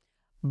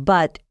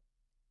 but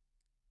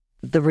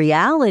the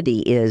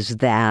reality is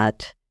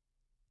that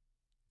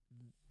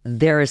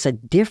there is a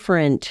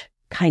different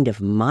kind of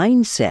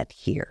mindset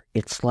here.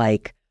 It's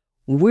like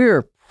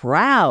we're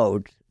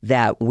proud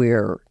that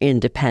we're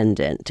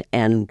independent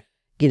and,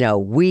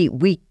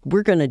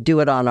 we're going to do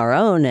it on our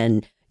own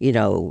and,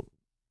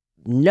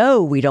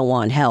 no, we don't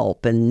want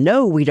help and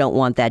no, we don't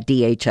want that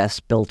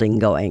DHS building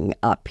going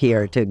up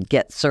here to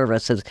get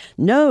services.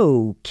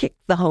 No, kick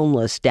the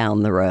homeless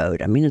down the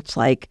road. I mean, it's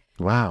like,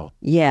 wow.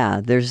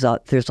 Yeah, there's a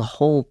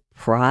whole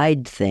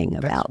pride thing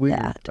about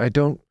that.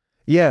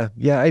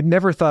 I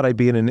never thought I'd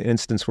be in an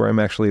instance where I'm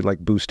actually like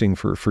boosting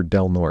for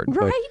Del Norte.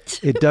 Right. But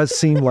it does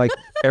seem like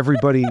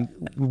everybody,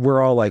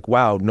 we're all like,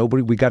 wow,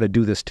 we got to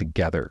do this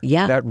together.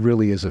 Yeah. That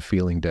really is a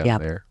feeling down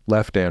there,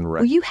 left and right.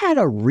 Well, you had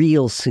a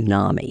real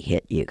tsunami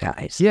hit you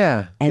guys.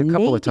 Yeah, and a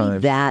couple of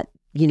times. That,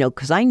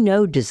 because I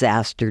know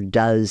disaster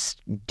does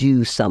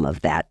do some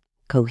of that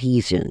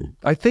cohesion.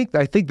 I think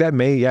that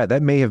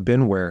may have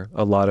been where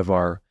a lot of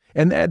our,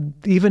 and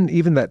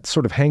even that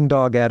sort of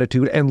hangdog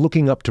attitude and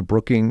looking up to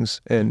Brookings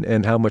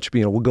and how much,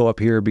 we'll go up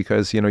here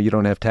because, you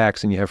don't have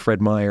tax and you have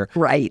Fred Meyer.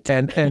 Right.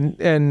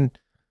 And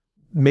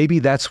maybe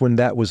that's when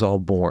that was all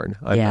born.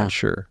 I'm not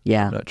sure.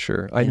 Yeah. I'm not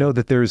sure. I know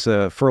that there's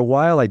for a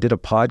while I did a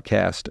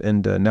podcast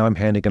and now I'm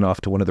handing it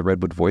off to one of the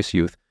Redwood Voice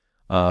youth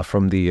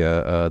from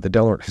the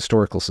Delaware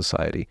Historical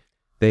Society.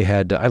 They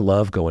had, I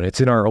love going, it's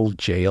in our old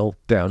jail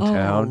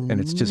downtown, and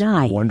it's just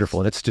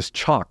wonderful, and it's just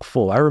chock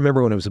full. I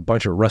remember when it was a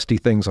bunch of rusty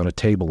things on a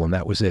table, and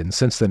that was it. And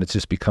since then, it's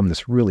just become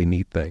this really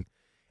neat thing.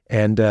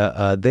 And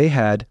they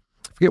had,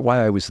 I forget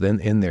why I was then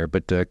in there,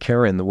 but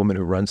Karen, the woman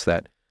who runs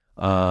that,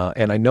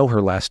 and I know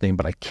her last name,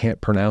 but I can't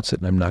pronounce it,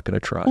 and I'm not going to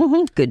try.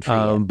 Good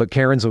for you. But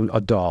Karen's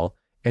a doll.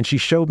 And she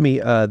showed me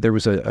there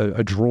was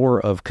a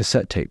drawer of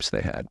cassette tapes they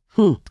had.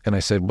 And I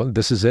said, well,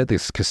 this is it,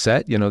 this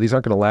cassette, these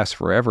aren't going to last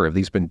forever. Have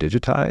these been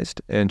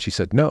digitized? And she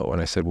said, no.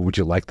 And I said, well, would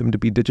you like them to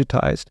be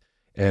digitized?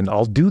 And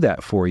I'll do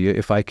that for you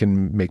if I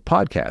can make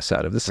podcasts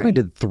out of this. Right. I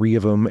did 3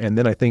 of them. And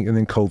then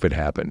then COVID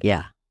happened.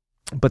 Yeah.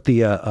 But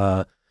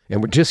and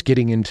we're just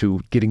getting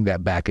that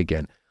back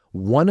again.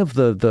 One of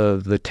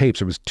the tapes,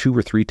 there was 2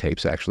 or 3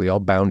 tapes actually, all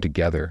bound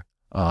together.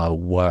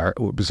 Where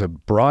it was a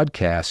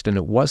broadcast, and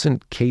it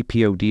wasn't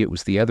KPOD, it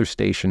was the other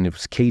station, it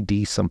was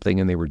KD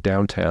something, and they were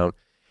downtown,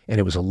 and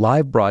it was a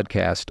live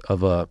broadcast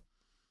of it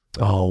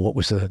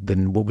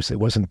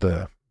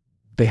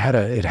had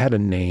a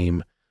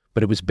name,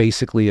 but it was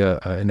basically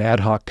an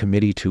ad hoc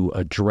committee to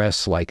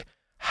address like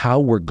how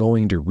we're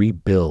going to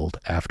rebuild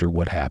after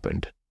what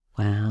happened.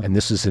 Wow. And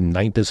this is in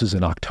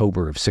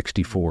October of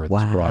 '64,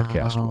 this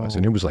broadcast was.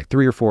 And it was like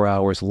 3 or 4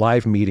 hours,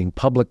 live meeting,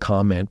 public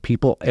comment,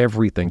 people,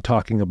 everything,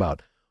 talking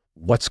about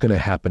what's going to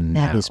happen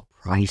now. That is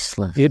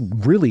priceless. It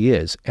really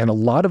is. And a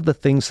lot of the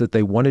things that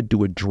they wanted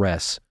to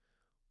address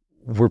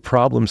were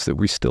problems that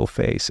we still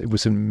face. It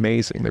was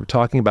amazing. They were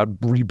talking about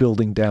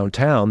rebuilding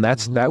downtown.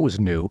 That was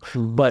new,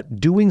 but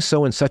doing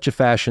so in such a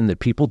fashion that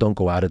people don't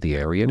go out of the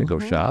area to go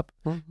shop,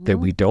 that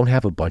we don't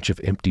have a bunch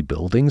of empty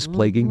buildings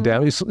plaguing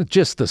down. It's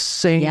just the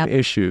same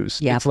issues.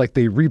 Yep. It's like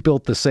they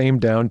rebuilt the same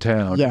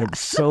downtown. Yes. And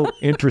it's so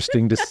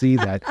interesting to see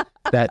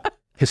that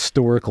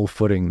historical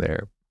footing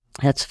there.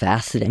 That's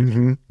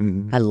fascinating.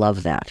 I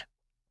love that.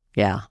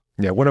 Yeah.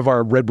 Yeah. One of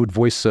our Redwood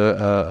Voice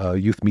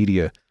youth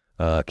media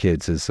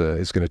kids is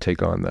going to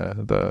take on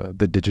the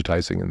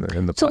digitizing and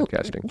the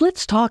podcasting.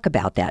 Let's talk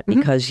about that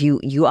because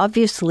you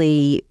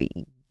obviously,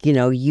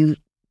 you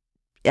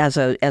as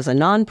a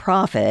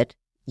nonprofit,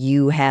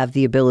 you have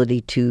the ability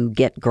to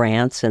get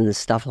grants and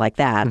stuff like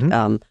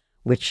that,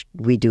 which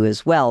we do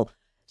as well.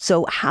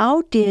 So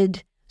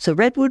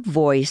Redwood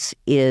Voice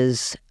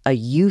is a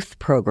youth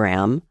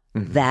program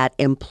that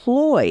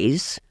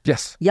employs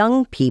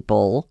young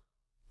people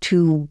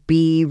to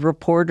be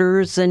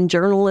reporters and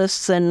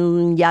journalists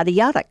and yada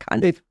yada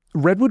kind of.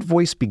 Redwood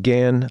Voice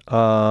began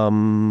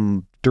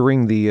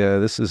during the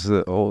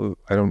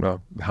I don't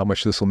know how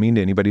much this will mean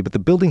to anybody, but the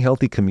Building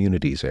Healthy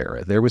Communities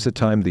era. There was a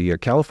time the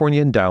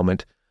California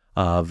Endowment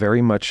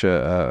very much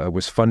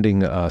was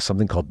funding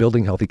something called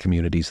Building Healthy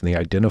Communities, and they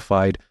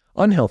identified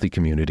unhealthy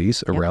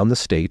communities around the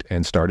state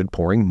and started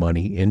pouring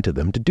money into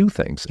them to do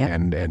things.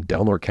 And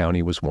Del Norte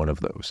County was one of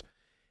those.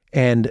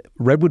 And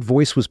Redwood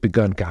Voice was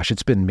begun, gosh,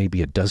 it's been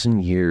maybe a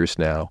dozen years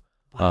now.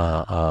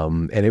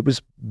 And it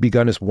was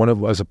begun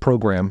as a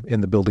program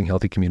in the Building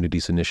Healthy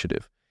Communities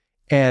initiative.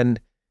 And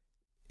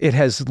it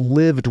has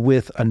lived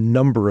with a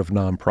number of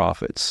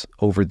nonprofits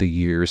over the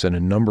years and a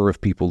number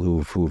of people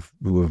who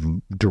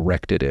have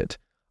directed it.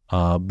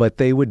 But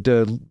they would,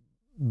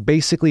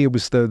 basically it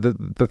was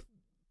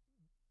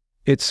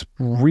its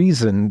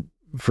reason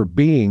for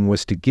being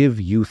was to give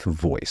youth a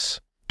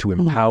voice, to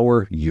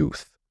empower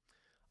youth.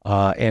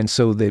 And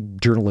so the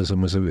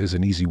journalism is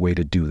an easy way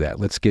to do that.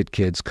 Let's get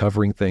kids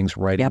covering things,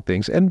 writing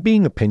things, and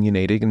being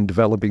opinionated and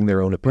developing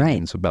their own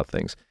opinions about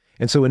things.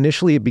 And so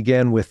initially it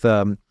began with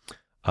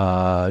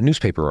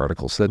newspaper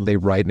articles that they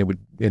write, and it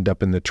would end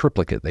up in the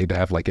triplicate. They'd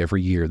have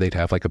every year, they'd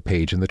have a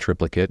page in the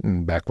triplicate,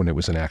 and back when it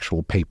was an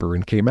actual paper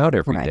and came out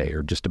every day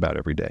or just about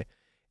every day.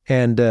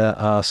 And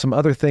some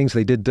other things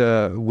they did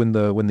when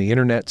the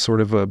internet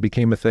sort of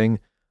became a thing,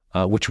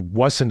 which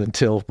wasn't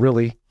until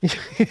really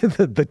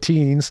the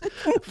teens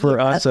for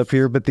us up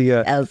here, but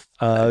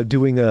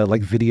doing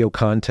video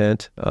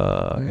content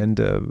and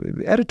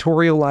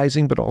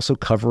editorializing, but also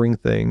covering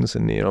things,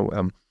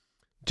 and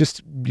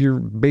just your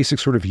basic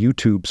sort of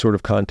YouTube sort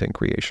of content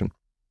creation.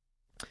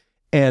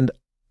 And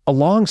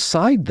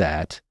alongside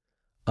that,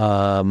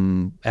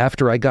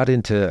 after I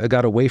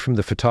got away from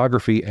the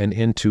photography and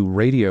into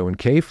radio and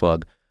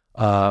KFUG,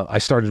 I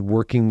started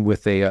working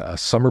with a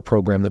summer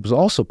program that was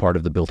also part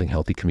of the Building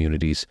Healthy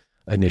Communities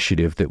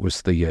initiative. That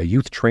was the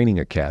Youth Training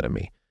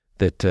Academy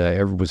that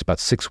was about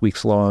 6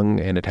 weeks long,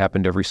 and it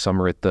happened every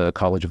summer at the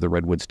College of the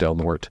Redwoods Del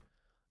Norte.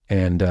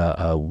 And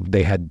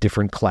they had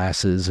different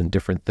classes and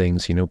different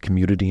things,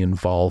 community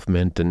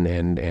involvement,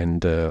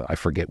 and I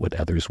forget what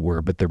others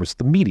were, but there was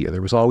the media.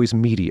 There was always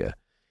media.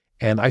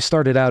 And I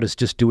started out as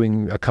just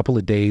doing a couple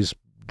of days.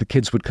 The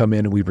kids would come in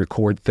and we'd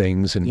record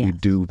things, and we'd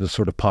do the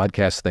sort of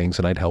podcast things,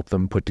 and I'd help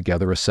them put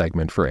together a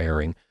segment for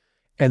airing.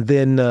 And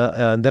then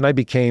I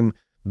became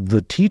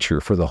the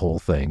teacher for the whole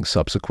thing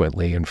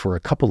subsequently. And for a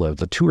couple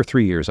of 2 or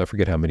 3 years, I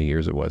forget how many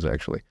years it was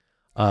actually,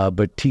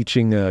 but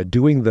teaching,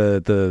 doing the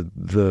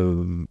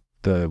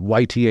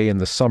YTA in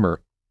the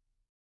summer,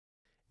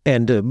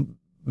 and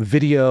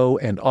video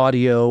and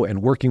audio,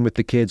 and working with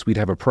the kids. We'd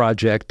have a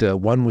project.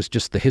 One was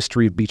just the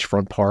history of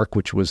Beachfront Park,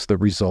 which was the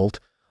result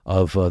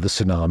of the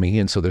tsunami.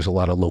 And so there's a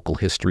lot of local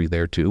history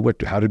there too.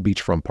 How did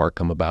Beachfront Park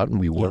come about? And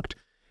we worked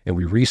and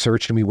we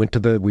researched, and we went to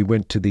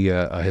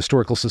the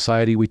Historical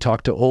Society. We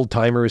talked to old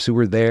timers who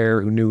were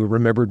there, who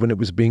remembered when it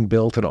was being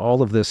built, and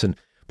all of this, and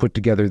put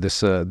together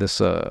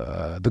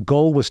the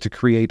goal was to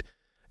create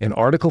an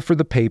article for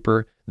the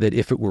paper that,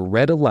 if it were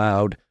read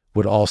aloud,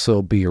 would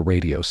also be a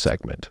radio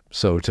segment.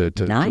 So to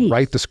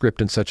write the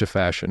script in such a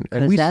fashion.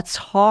 And that's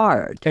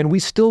hard. And we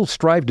still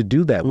strive to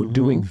do that. We're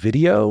doing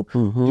video,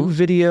 do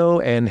video,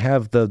 and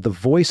have the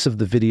voice of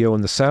the video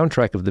and the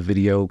soundtrack of the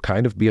video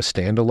kind of be a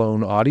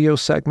standalone audio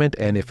segment.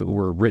 And if it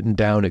were written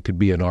down, it could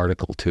be an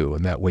article too.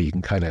 And that way you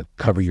can kind of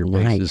cover your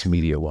bases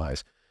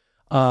media-wise.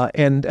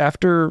 And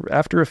after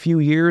a few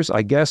years,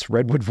 I guess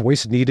Redwood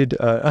Voice needed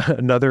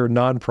another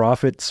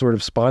nonprofit sort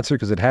of sponsor,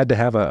 because it had to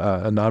have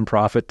a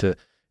nonprofit to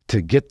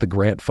get the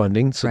grant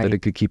funding so that it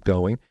could keep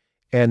going.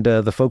 And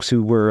the folks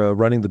who were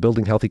running the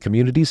Building Healthy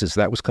Communities, as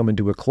that was coming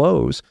to a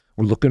close,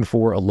 were looking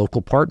for a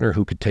local partner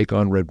who could take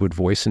on Redwood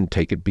Voice and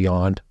take it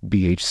beyond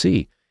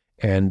BHC.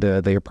 And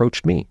they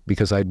approached me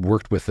because I'd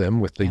worked with them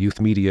with the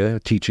youth media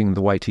teaching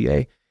the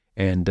YTA.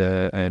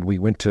 And we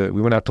went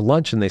out to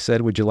lunch, and they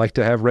said, "Would you like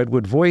to have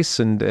Redwood Voice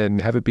and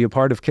have it be a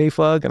part of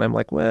KFUG?" And I'm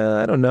like, "Well,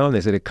 I don't know." And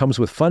they said, "It comes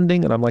with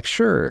funding." And I'm like,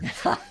 "Sure."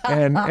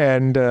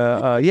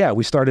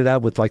 We started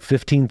out with like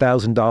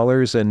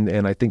 $15,000,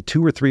 and I think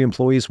 2 or 3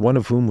 employees, one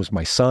of whom was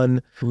my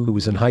son, who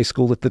was in high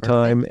school at the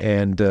time.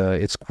 And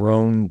it's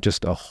grown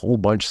just a whole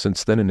bunch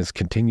since then, and it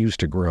continues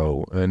to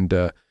grow.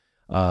 And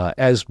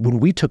as when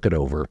we took it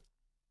over,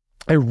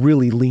 I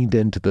really leaned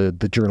into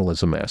the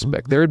journalism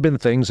aspect. There had been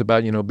things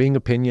about, being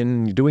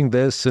opinion, doing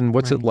this, and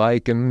what's it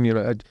like,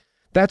 and,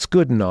 that's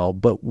good and all.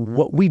 But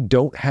what we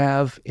don't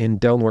have in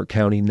Del Norte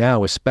County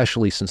now,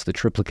 especially since the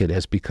triplicate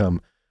has become,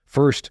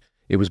 first,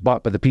 it was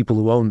bought by the people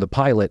who owned the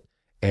pilot,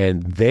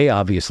 and they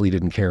obviously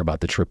didn't care about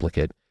the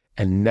triplicate.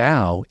 And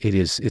now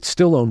it's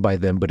still owned by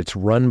them, but it's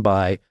run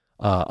by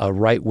a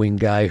right-wing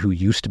guy who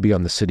used to be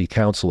on the city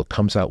council. It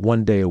comes out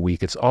 1 day a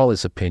week. It's all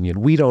his opinion.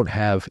 We don't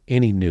have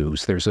any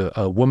news. There's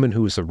a woman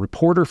who was a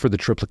reporter for the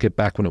triplicate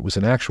back when it was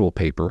an actual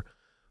paper,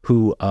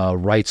 who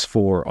writes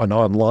for an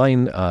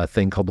online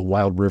thing called the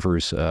Wild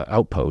Rivers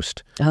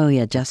Outpost. Oh,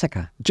 yeah,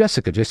 Jessica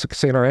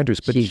St. R. Andrews.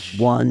 But she's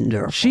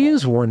wonderful. She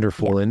is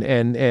wonderful. Yeah.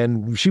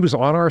 And she was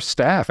on our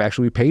staff.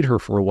 Actually, we paid her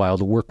for a while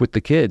to work with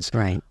the kids.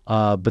 Right.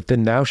 But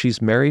then now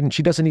she's married and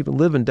she doesn't even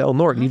live in Del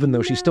Norte, even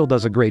though she still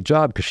does a great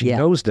job because she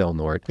knows Del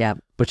Norte,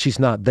 but she's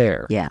not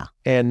there. Yeah.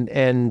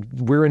 And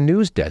we're a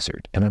news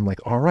desert. And I'm like,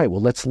 all right, well,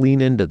 let's lean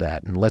into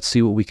that and let's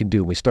see what we can do.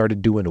 And we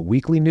started doing a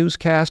weekly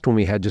newscast when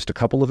we had just a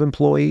couple of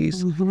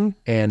employees.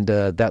 And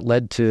that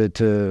led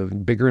to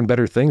bigger and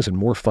better things and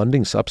more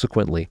funding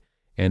subsequently.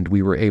 And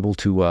we were able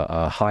to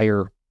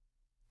hire.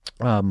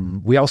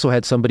 We also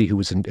had somebody who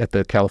was at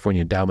the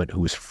California Endowment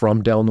who was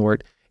from Del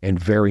Norte and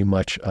very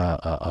much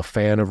a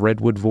fan of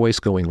Redwood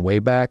Voice going way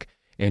back.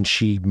 And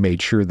she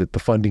made sure that the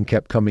funding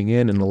kept coming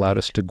in and allowed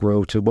us to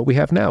grow to what we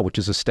have now, which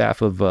is a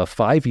staff of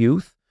 5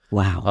 youth.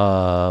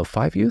 Wow.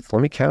 5 youth?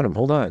 Let me count them.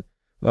 Hold on.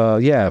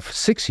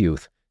 6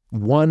 youth,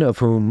 one of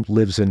whom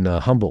lives in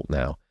Humboldt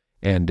now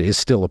and is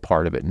still a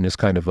part of it and is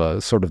kind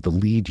of sort of the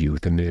lead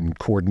youth and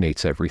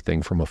coordinates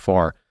everything from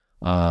afar.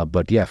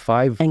 But yeah,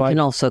 five can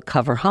also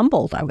cover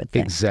Humboldt, I would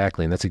think.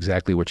 Exactly, and that's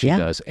exactly what she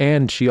does.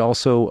 And she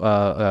also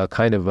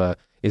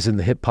is in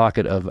the hip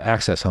pocket of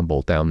Access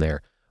Humboldt down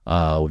there.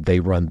 They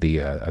run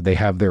they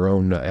have their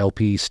own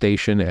LP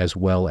station as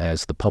well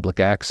as the public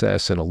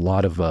access and a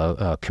lot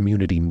of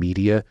community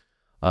media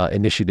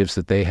initiatives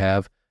that they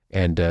have.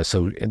 And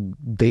so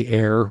they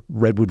air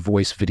Redwood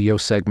Voice video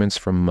segments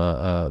from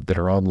that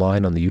are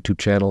online on the YouTube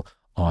channel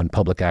on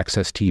public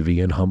access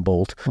TV in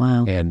Humboldt.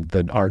 Wow. And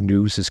our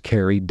news is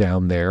carried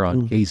down there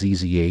on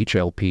KZZH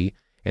LP.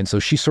 And so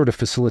she sort of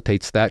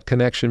facilitates that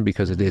connection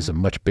because it is a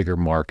much bigger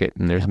market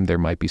and there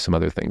might be some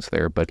other things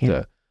there. But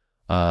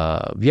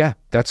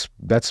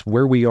that's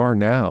where we are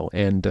now.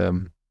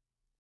 And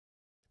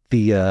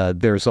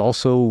there's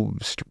also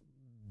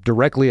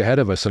directly ahead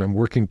of us, and I'm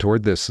working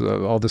toward this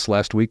all this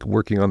last week,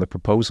 working on the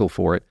proposal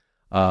for it.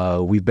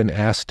 We've been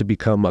asked to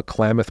become a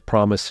Klamath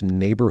Promise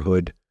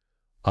neighborhood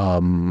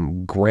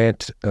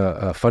grant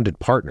funded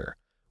partner,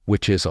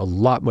 which is a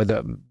lot more.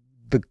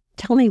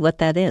 Tell me what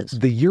that is.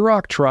 The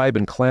Yurok tribe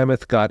in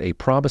Klamath got a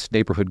Promised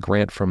Neighborhood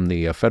grant from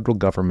the federal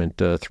government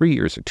 2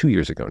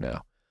 years ago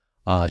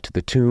now, to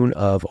the tune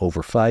of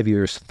over 5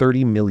 years,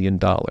 $30 million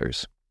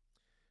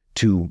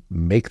to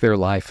make their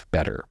life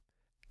better.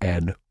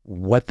 And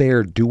what they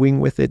are doing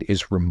with it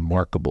is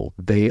remarkable.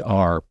 They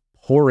are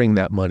pouring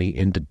that money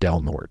into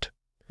Del Norte.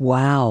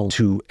 Wow.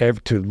 To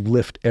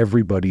lift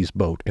everybody's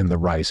boat in the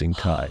rising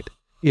tide.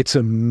 It's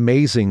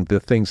amazing the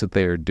things that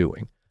they are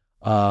doing.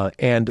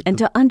 And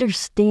to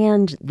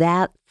understand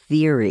that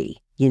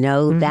theory,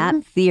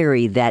 that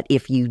theory that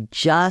if you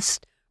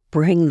just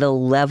bring the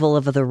level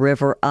of the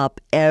river up,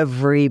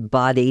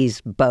 everybody's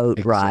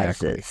boat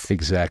rises.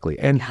 Exactly.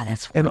 And, God,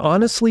 that's and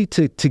honestly,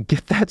 to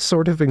get that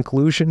sort of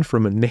inclusion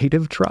from a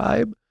native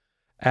tribe,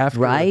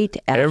 after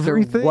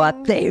everything,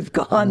 what they've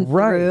gone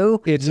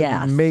through, it's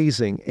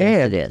amazing. Yes,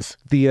 and it is.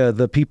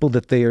 The people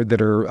that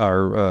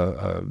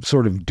are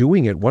sort of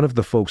doing it. One of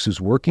the folks who's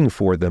working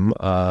for them,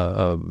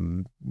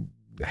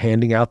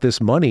 handing out this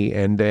money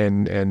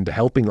and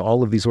helping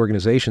all of these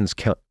organizations.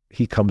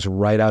 He comes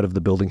right out of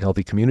the Building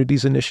Healthy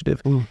Communities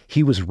Initiative.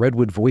 He was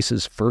Redwood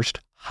Voice's first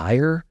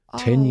hire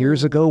 10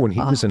 years ago when he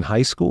was in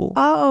high school.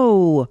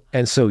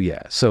 And so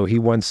he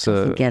wants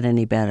doesn't get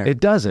any better.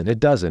 It doesn't.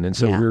 And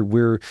so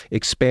we're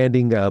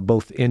expanding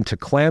both into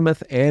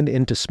Klamath and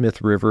into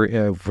Smith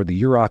River for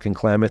the Yurok and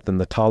Klamath and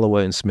the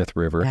Tolowa and Smith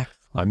River. Excellent.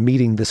 I'm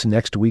meeting this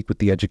next week with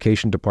the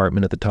Education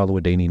Department at the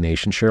Tolowa Dene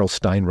Nation, Cheryl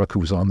Steinruck, who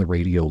was on the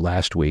radio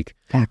last week.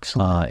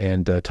 Excellent.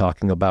 And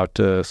talking about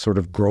sort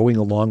of growing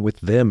along with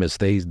them as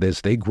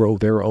they grow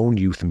their own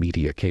youth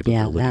media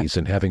capabilities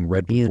and having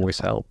Redwood Voice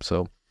help.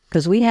 So.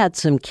 Because we had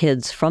some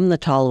kids from the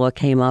Tolowa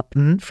came up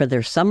for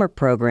their summer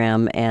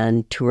program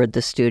and toured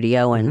the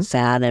studio and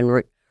sat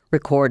and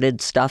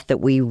recorded stuff that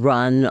we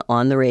run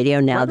on the radio.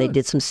 Now they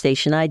did some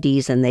station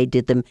IDs and they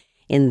did them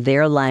in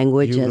their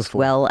language as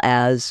well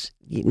as,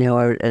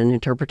 an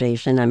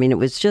interpretation. I mean, it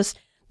was just,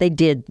 they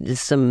did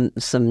some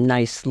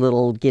nice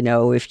little,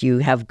 if you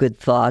have good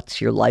thoughts,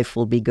 your life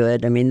will be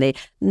good. I mean,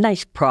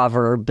 nice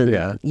proverb,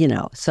 and,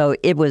 so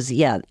it was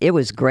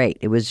great.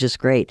 It was just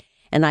great.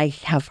 And I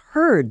have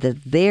heard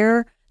that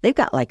they've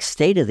got like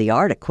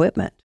state-of-the-art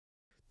equipment.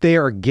 They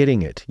are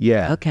getting it,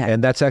 yeah. Okay.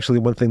 And that's actually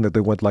one thing that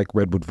they want like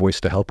Redwood Voice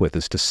to help with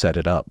is to set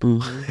it up.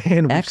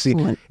 And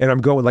Excellent. And I'm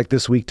going like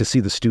this week to see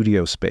the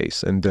studio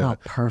space. And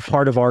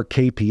part of our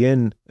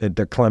KPN,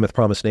 the Klamath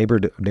Promise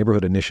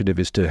Neighborhood Initiative,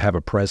 is to have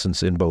a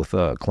presence in both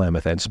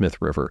Klamath and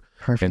Smith River.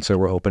 Perfect. And so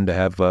we're hoping to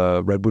have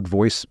Redwood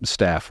Voice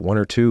staff, 1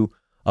 or 2,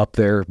 up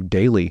there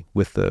daily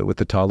with the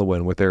Tolowa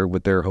and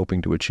what they're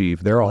hoping to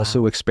achieve. They're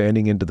also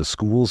expanding into the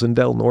schools in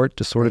Del Norte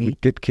to sort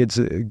of get kids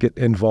get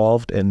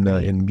involved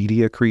in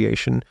media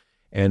creation,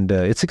 and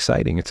it's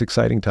exciting. It's an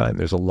exciting time.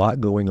 There's a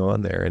lot going on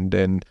there,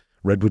 and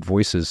Redwood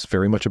Voice is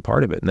very much a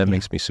part of it, and that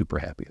makes me super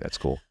happy. That's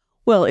cool.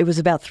 Well, it was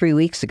about 3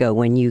 weeks ago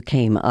when you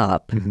came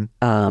up,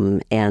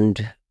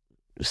 and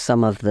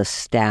some of the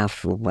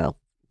staff,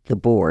 the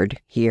board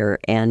here,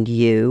 and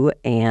you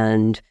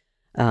and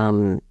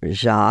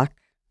Jacques.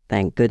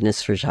 Thank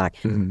goodness for Jacques,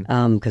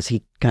 because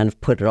he kind of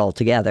put it all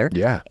together.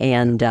 Yeah.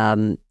 And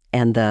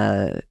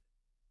the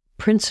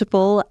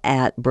principal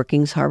at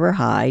Brookings Harbor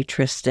High,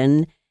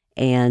 Tristan,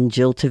 and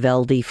Jill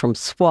Taveldi from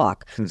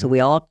SWAC. So we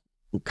all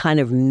kind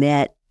of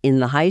met in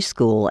the high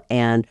school,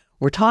 and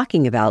we're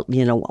talking about,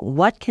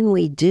 what can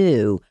we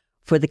do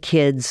for the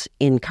kids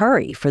in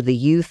Curry, for the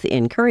youth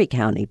in Curry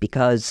County,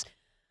 because,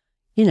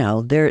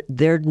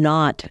 they're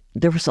not,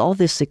 there was all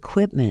this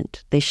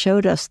equipment. They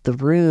showed us the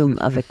room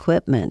of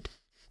equipment,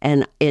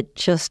 and it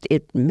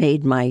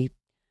made my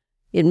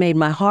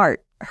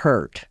heart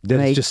hurt. That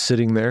it's just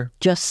sitting there?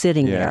 Just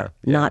sitting there,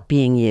 not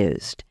being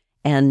used.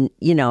 And,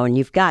 and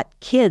you've got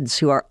kids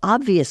who are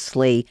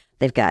obviously,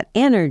 they've got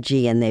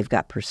energy and they've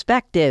got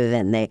perspective,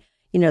 and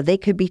they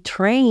could be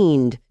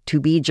trained to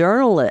be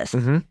journalists.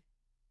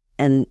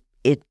 And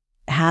it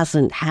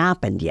hasn't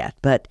happened yet.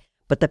 But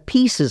the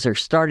pieces are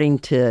starting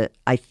to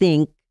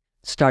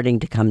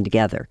come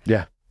together.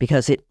 Yeah.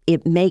 Because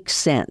it makes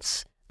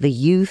sense. The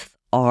youth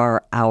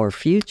are our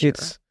future.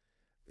 It's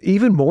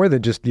even more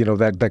than just,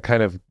 that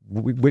kind of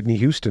Whitney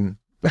Houston,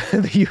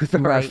 the youth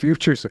are our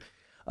future. So,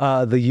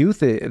 the youth,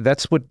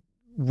 that's what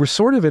we're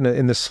sort of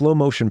in the slow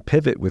motion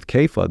pivot with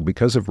KFUG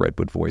because of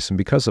Redwood Voice and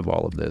because of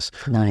all of this.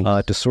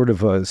 Nice. To sort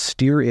of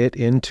steer it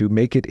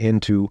make it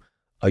into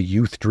a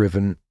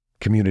youth-driven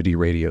community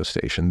radio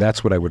station.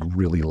 That's what I would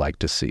really like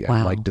to see. Wow.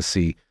 I'd like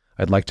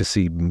to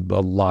see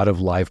a lot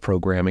of live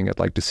programming. I'd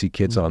like to see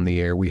kids on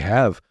the air. We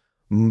have,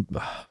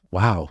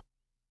 wow.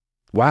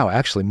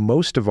 Actually,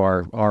 most of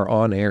our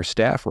on-air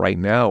staff right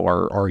now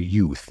are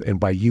youth. And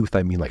by youth,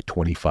 I mean like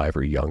 25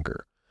 or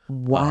younger.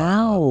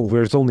 Wow.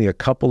 There's only a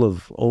couple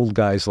of old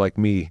guys like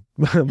me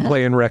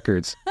playing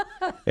records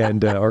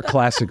and or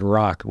classic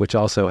rock, which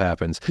also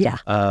happens. Yeah.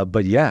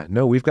 But yeah,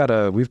 no, we've got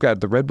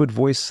the Redwood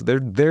Voice.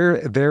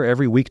 They're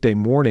every weekday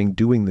morning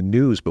doing the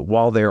news, but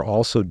while they're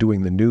also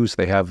doing the news,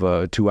 they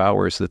have 2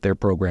 hours that they're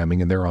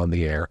programming, and they're on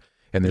the air,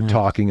 and they're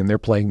talking, and they're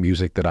playing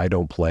music that I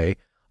don't play.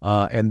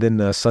 And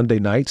then Sunday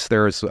nights,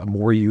 there's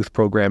more youth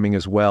programming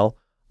as well.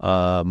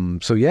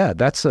 So yeah,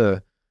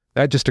 that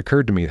just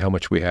occurred to me how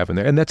much we have in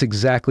there. And that's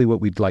exactly what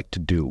we'd like to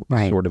do.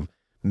 Right. Sort of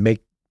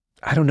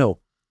I don't know.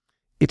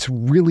 It's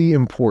really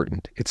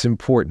important. It's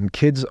important.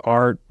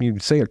 You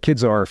say our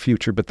kids are our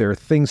future, but there are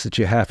things that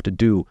you have to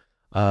do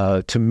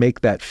to make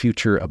that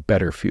future a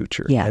better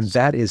future. Yes. And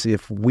that is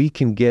if we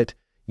can get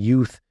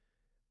youth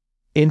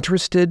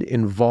interested,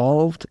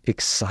 involved,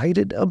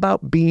 excited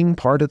about being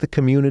part of the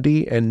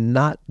community and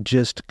not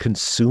just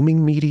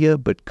consuming media,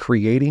 but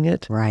creating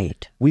it.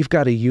 Right. We've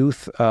got a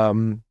youth,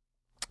 the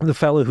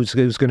fellow who's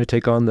going to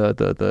take on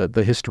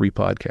the history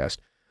podcast,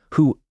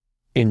 who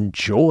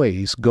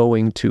enjoys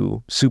going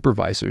to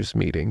supervisors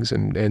meetings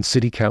and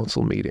city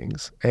council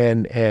meetings,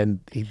 and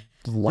he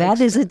likes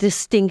that is a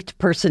distinct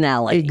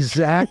personality.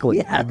 Exactly.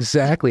 Yes.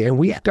 Exactly. And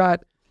we've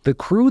got the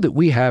crew that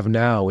we have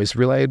now is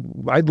really,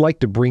 I'd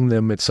like to bring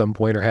them at some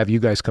point, or have you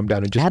guys come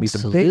down and just meet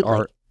them. They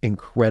are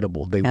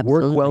incredible. They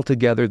work well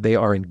together. They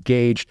are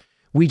engaged.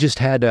 We just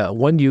had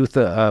one youth,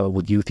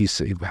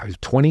 he's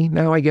 20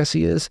 now, I guess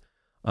he is,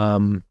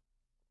 who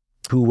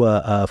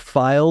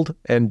filed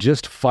and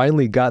just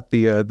finally got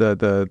the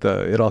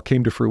it all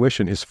came to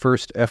fruition, his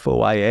first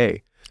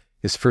FOIA,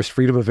 his first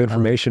Freedom of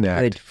Information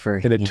Act.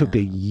 And it took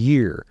a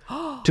year.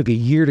 Took a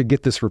year to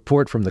get this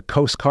report from the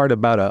Coast Guard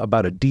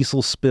about a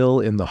diesel spill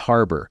in the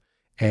harbor.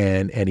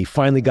 And he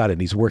finally got it.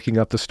 And he's working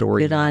up the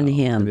story. Good on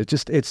him.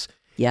 And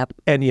Yep.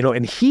 And,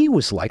 and he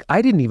was like,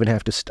 I didn't even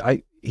have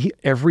to,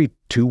 every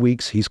 2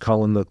 weeks, he's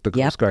calling the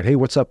Coast Guard, hey,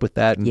 what's up with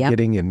that? And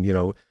getting,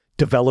 and,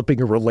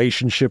 developing a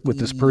relationship with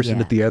this person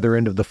at the other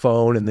end of the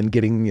phone, and then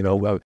getting,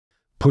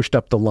 pushed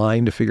up the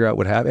line to figure out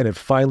what happened. And it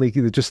finally,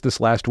 just this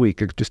last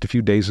week, just a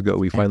few days ago,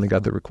 we finally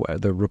got the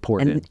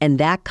report in. And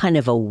that kind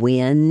of a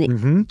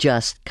win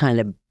just kind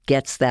of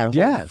gets that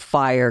whole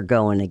fire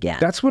going again.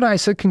 That's what I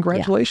said.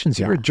 Congratulations.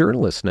 You're a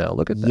journalist now.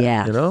 Look at that.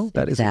 Yeah.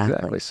 That is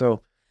exactly.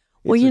 So.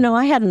 Well,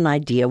 I had an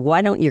idea.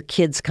 Why don't your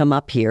kids come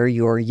up here,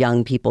 your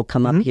young people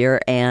come up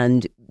here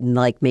and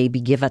like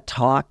maybe give a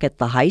talk at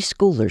the high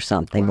school or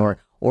something,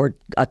 or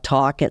a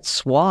talk at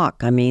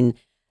SWAC. I mean,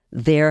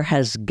 there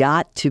have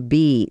to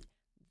be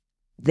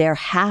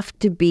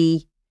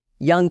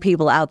young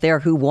people out there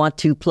who want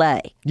to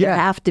play. There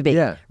have to be,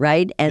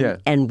 right?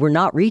 And we're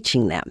not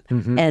reaching them.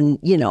 And,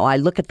 I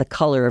look at the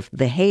color of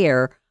the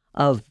hair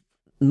of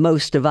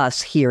most of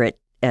us here at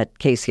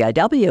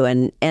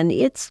KCIW, and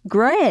it's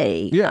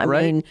gray. Yeah, I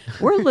mean,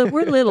 we're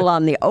little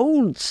on the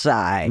old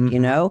side,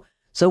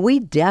 So we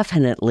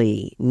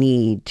definitely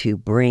need to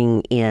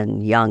bring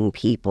in young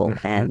people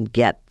and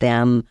get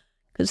them,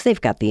 because they've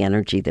got the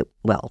energy that,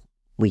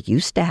 we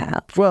used to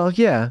have. Well,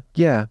 yeah.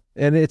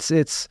 And it's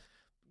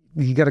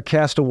you got to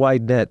cast a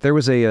wide net. There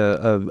was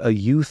a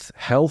youth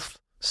health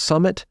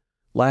summit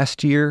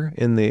last year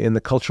in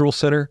the cultural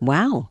center.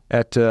 Wow.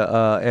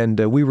 And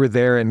we were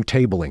there and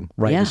tabling,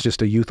 right? Yeah. It's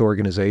just a youth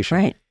organization.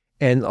 Right.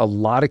 And a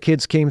lot of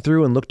kids came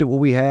through and looked at what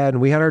we had,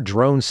 and we had our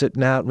drone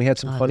sitting out, and we had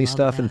some funny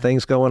stuff and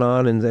things going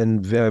on,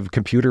 and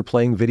computer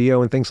playing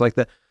video and things like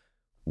that.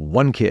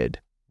 One kid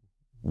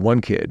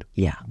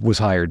was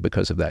hired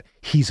because of that.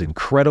 He's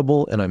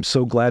incredible, and I'm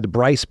so glad.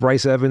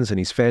 Bryce Evans, and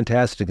he's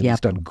fantastic, and he's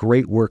done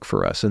great work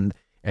for us. And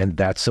And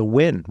that's a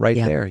win right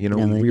there. You know,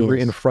 No, we were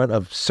is. in front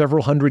of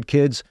several hundred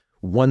kids.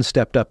 One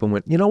stepped up and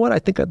went, you know what? I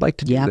think I'd like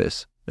to do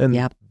this. And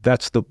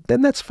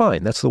then that's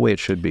fine. That's the way it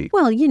should be.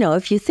 Well, you know,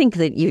 if you think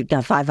that you've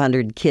got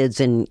 500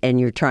 kids and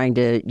you're trying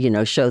to, you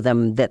know, show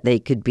them that they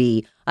could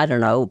be, I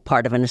don't know,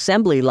 part of an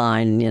assembly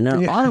line, you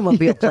know,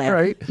 automobile plant,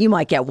 right. You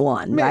might get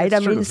one, right?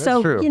 That's I mean, true. so,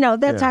 That's true. you know,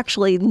 that's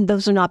actually,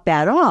 those are not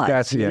bad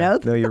odds. You know,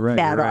 no, you're right.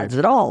 Bad you're odds right.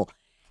 at all.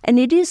 And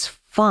it is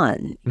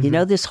fun. You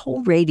know, this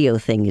whole radio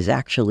thing is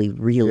actually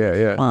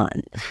really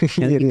fun.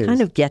 You know, you kind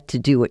of get to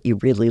do what you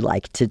really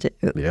like to do.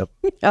 Yep.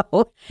 You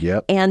know?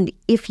 Yep. And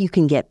if you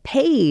can get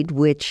paid,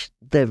 which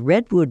the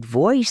Redwood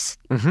Voice,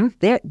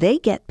 they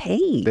get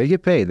paid. They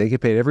get paid. They get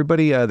paid.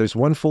 Everybody, there's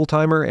one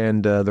full-timer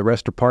and the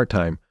rest are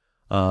part-time.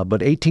 But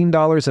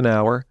 $18 an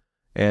hour,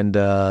 and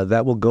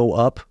that will go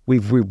up.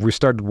 We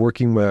started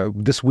working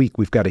this week.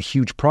 We've got a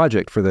huge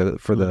project for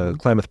the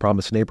Klamath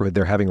Promise neighborhood.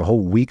 They're having a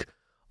whole week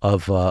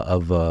of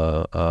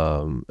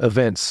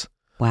events.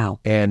 Wow.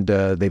 And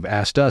they've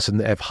asked us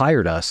and have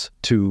hired us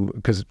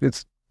because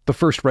it's the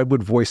first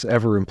Redwood Voice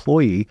ever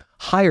employee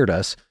hired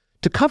us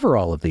to cover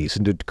all of these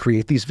and to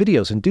create these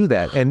videos and do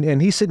that.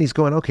 And he's sitting, he's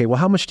going, okay, well,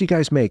 how much do you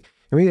guys make?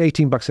 And we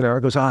 $18 an hour.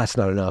 He goes, it's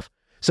not enough.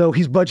 So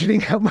he's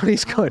budgeting out money.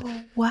 He's going,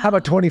 how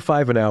about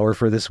 $25 an hour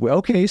for this?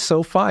 Okay,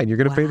 so fine. You're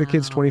going to pay the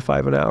kids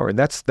 $25 an hour. And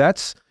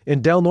that's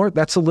in Del Norte,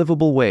 that's a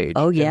livable wage.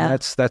 Oh, yeah.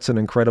 And that's an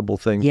incredible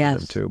thing for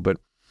them too. But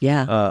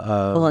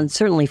well, and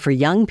certainly for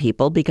young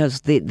people,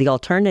 because the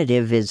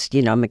alternative is,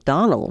 you know,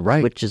 McDonald's,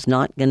 which is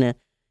not going to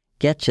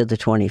get you the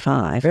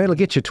 25. It'll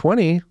get you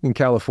 20 in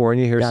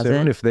California here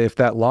soon if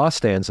that law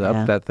stands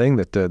up. That thing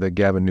that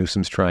Gavin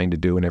Newsom's trying to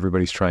do and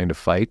everybody's trying to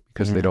fight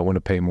because they don't want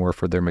to pay more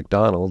for their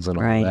McDonald's and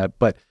all that.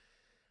 But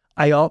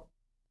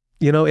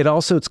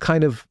it's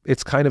kind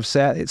of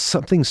sad. It's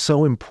something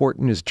so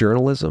important as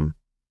journalism.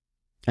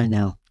 I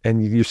know.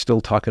 And you're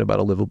still talking about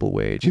a livable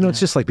wage. You know, it's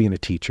just like being a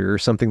teacher or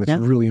something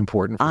that's really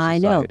important for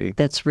society. I know.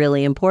 That's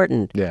really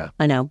important. Yeah.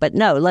 I know. But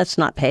no, let's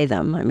not pay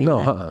them. I mean,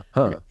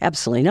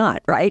 absolutely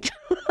not, right?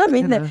 I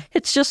mean,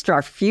 it's just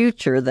our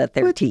future that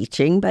they're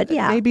teaching, but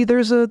maybe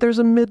there's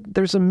a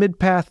mid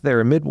path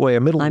there, a middle way.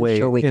 I'm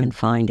sure we can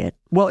find it.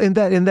 Well, in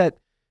that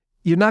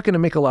you're not going to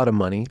make a lot of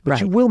money, but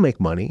you will make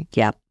money.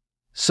 Yeah.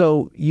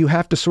 So you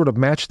have to sort of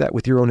match that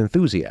with your own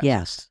enthusiasm.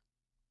 Yes.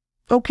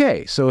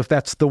 Okay, so if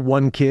that's the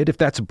one kid, if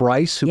that's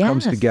Bryce who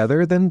comes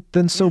together, then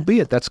so be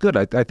it. That's good.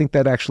 I think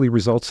that actually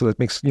results, so that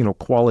makes, you know,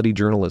 quality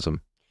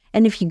journalism.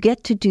 And if you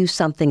get to do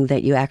something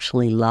that you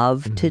actually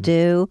love to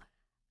do,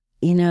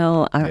 you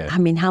know, I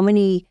mean, how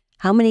many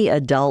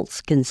adults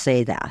can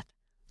say that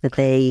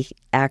they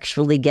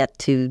actually get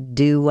to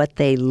do what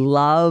they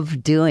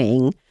love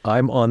doing?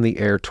 I'm on the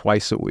air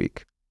twice a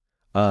week.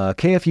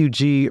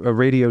 KFUG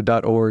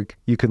radio.org.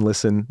 You can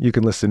listen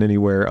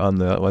anywhere on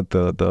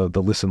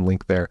the listen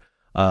link there.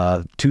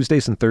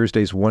 Tuesdays and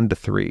Thursdays 1 to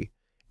 3.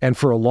 And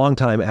for a long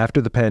time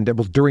after the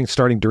pandemic,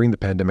 starting during the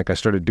pandemic, I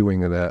started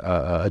doing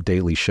a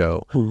daily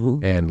show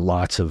and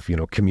lots of, you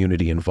know,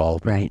 community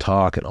involvement, and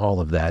talk and all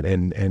of that.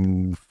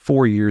 And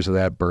 4 years of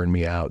that burned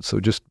me out. So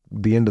just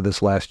the end of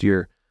this last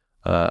year,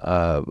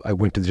 I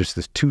went to just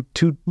this two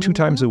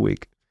times a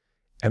week,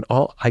 and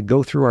I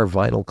go through our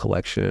vinyl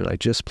collection and I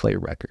just play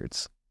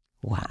records.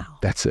 Wow.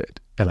 That's it.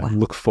 And I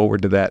look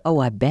forward to that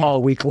I bet.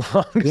 all week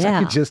long. Yeah,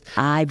 I could just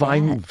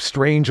find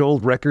strange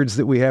old records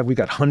that we have. We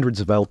got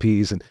hundreds of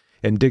LPs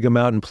and dig them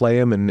out and play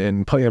them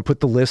and put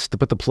the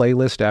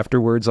playlist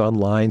afterwards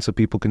online so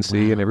people can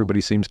see. And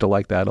everybody seems to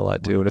like that a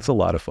lot too. And it's a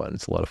lot of fun.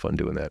 It's a lot of fun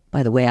doing that.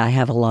 By the way, I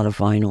have a lot of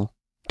vinyl.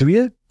 Do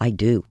you? I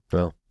do.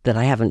 Well, that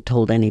I haven't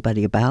told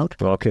anybody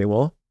about. Okay,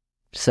 well.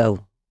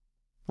 So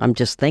I'm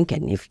just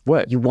thinking, if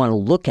you want to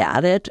look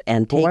at it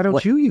and take... Well, why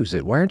don't you use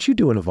it? Why aren't you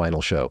doing a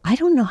vinyl show? I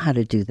don't know how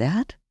to do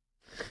that.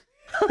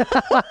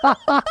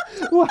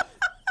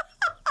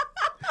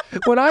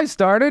 When I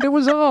started, it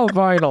was all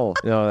vinyl.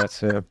 No,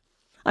 that's...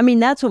 I mean,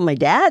 that's what my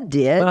dad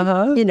did.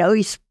 You know,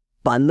 he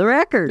spun the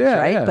records,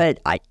 right? Yeah. But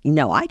I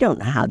don't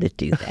know how to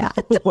do that.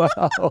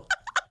 Wow.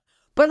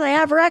 But I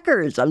have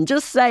records. I'm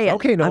just saying.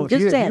 Okay, no, I'm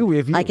just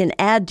saying. I can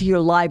add to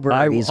your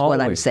library is what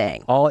I'm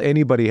saying.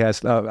 Anybody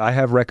has, I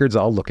have records,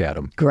 I'll look at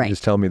them. Great.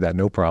 Just tell me that,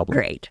 no problem.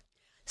 Great.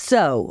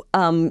 So,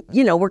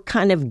 you know, we're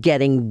kind of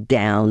getting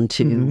down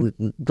to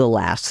the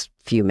last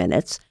few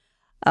minutes.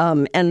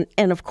 And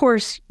of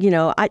course, you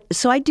know,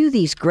 I do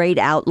these great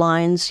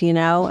outlines, you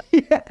know.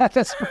 Yeah,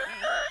 that's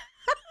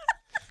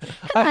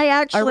I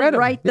actually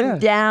write them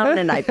down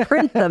and I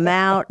print them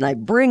out and I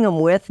bring them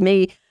with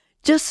me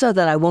just so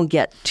that I won't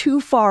get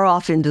too far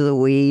off into the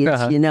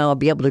weeds. You know, I'll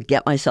be able to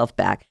get myself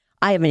back.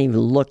 I haven't even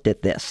looked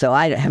at this, so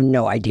I have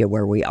no idea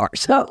where we are.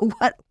 So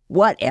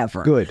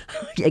whatever. Good.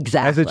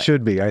 Exactly. As it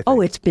should be, I think. Oh,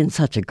 it's been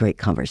such a great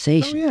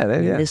conversation. Oh,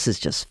 yeah. This is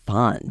just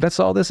fun. That's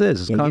all this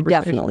is you're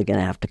definitely going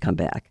to have to come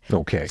back.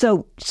 Okay.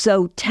 So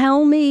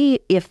tell me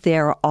if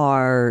there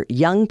are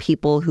young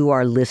people who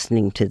are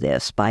listening to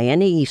this by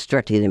any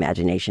stretch of the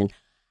imagination,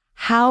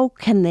 how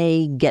can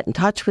they get in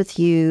touch with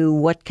you?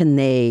 What can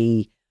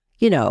they,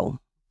 you know,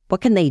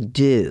 what can they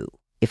do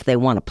if they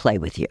want to play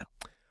with you?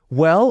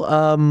 Well,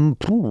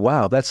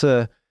 wow,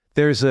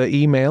 there's a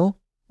email,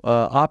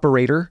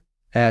 operator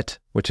at,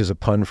 which is a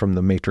pun from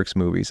the Matrix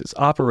movies. It's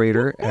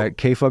operator at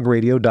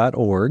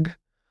kfugradio.org.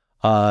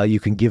 You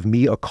can give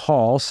me a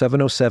call,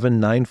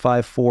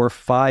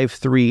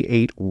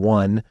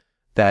 707-954-5381.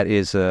 That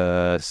is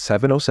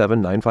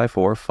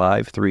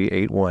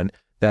 707-954-5381.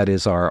 That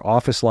is our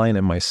office line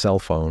and my cell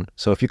phone.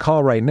 So if you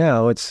call right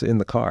now, it's in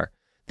the car.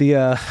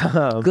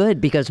 Good,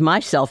 because my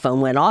cell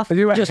phone went off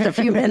just a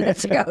few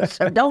minutes ago,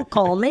 so don't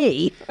call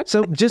me.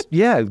 So just,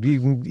 you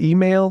can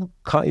email,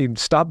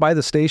 stop by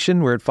the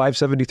station. We're at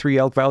 573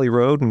 Elk Valley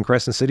Road in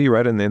Crescent City,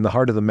 right in the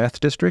heart of the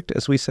meth district,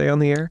 as we say on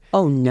the air.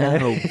 Oh,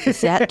 no.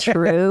 Is that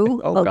true?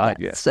 Oh, God,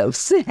 yes. So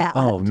sad.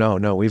 Oh,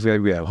 no. We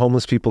have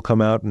homeless people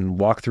come out and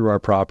walk through our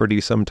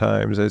property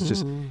sometimes. It's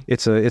just,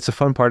 it's a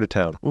fun part of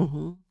town.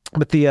 Mm-hmm.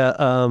 But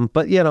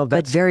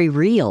that's very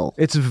real.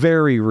 It's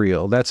very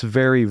real. That's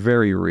very,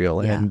 very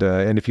real. Yeah.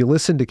 And if you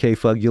listen to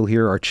KFUG, you'll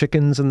hear our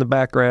chickens in the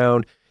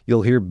background.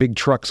 You'll hear big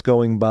trucks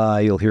going by.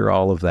 You'll hear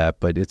all of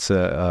that. But it's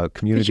a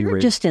community. You're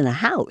just in a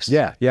house.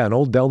 Yeah, an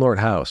old Del Norte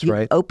house,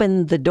 right?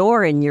 Open the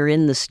door and you're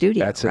in the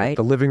studio. That's right? It.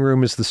 The living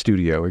room is the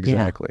studio.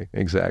 Exactly.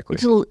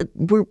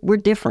 We're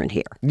different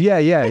here. Yeah.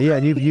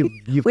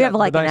 You've we have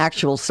like an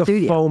actual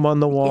studio. The foam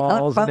on the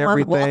walls and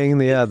everything.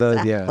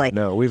 Exactly.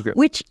 No, we've got.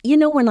 Which,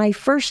 when I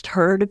first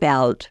heard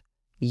about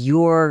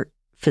your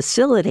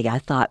facility, I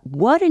thought,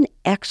 what an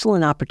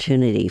excellent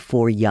opportunity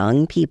for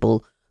young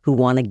people who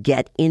want to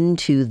get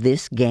into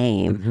this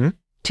game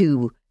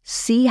to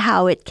see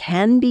how it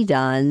can be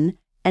done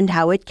and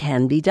how it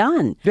can be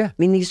done. Yeah. I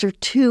mean, these are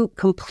two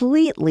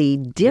completely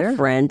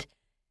different,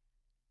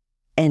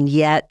 and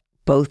yet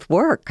both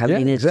work. I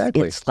mean, it's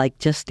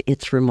like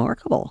it's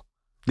remarkable.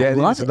 Yeah,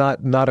 it's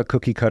not a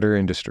cookie cutter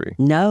industry.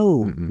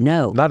 No.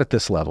 Not at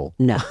this level.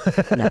 No.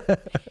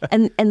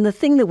 And the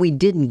thing that we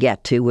didn't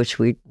get to, which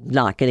we're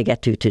not going to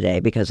get to today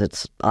because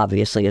it's a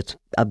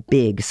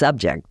big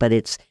subject, but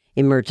it's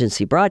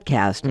emergency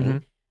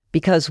broadcasting,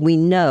 because we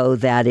know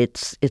that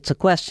it's a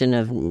question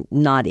of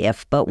not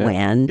if, but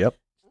when. Yep.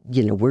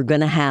 We're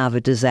going to have a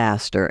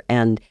disaster.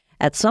 And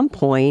at some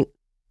point,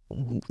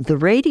 the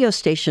radio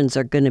stations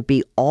are going to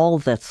be all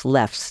that's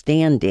left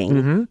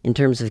standing in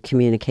terms of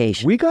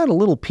communication. We got a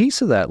little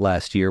piece of that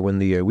last year when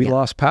we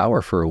lost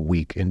power for a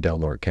week in Del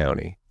Norte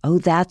County. Oh,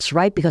 that's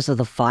right, because of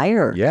the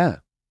fire. Yeah.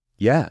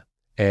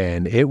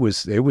 And it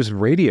was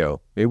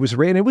radio. It was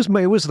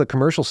the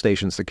commercial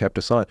stations that kept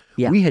us on.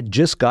 Yeah. We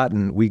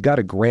got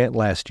a grant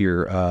last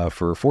year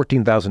for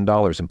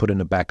 $14,000 and put in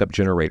a backup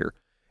generator.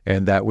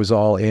 And that was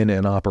all in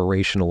and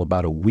operational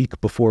about a week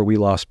before we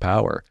lost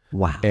power.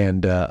 Wow.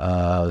 And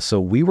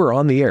so we were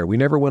on the air. We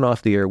never went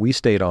off the air. We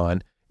stayed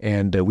on,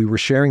 and we were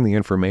sharing the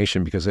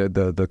information because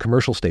the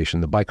commercial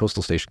station, the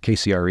bicoastal station,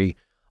 KCRE,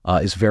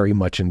 is very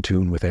much in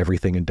tune with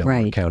everything in Del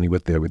Norte County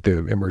with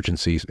the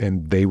emergencies,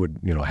 and they would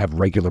have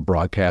regular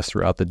broadcasts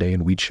throughout the day,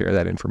 and we'd share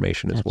that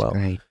information as well.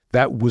 Right.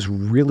 That was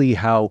really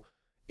how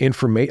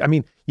information. I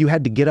mean, you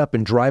had to get up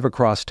and drive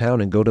across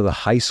town and go to the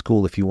high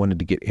school if you wanted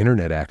to get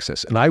internet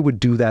access, and I would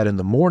do that in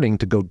the morning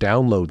to go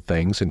download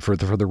things. And for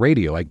the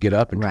radio, I'd get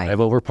up and drive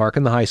over, park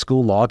in the high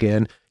school, log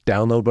in,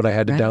 download what I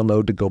had to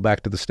download to go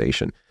back to the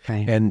station.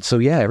 Right. And so,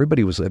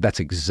 that's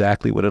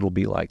exactly what it'll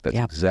be like. That's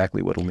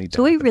exactly what it'll need to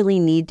So happen. we really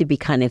need to be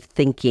kind of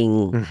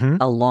thinking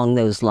along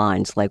those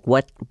lines, like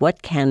what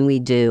can we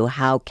do?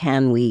 How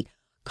can we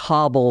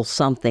cobble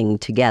something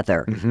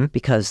together?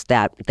 Because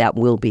that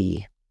will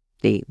be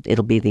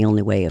it'll be the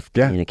only way of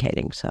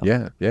communicating. So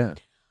yeah.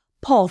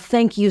 Paul,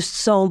 thank you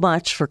so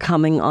much for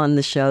coming on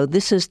the show.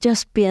 This has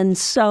just been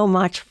so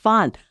much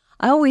fun.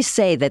 I always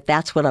say that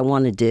that's what I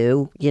want to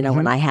do.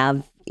 When I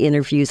have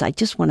interviews, I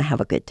just want to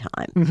have a good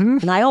time.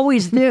 And I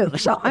always do.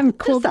 So I'm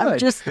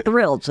just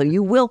thrilled. So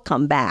you will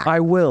come back. I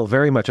will,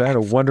 very much. I had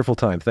a wonderful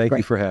time. Thank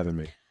you for having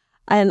me.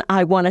 And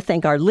I want to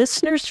thank our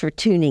listeners for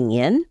tuning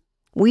in.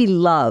 We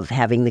love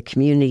having the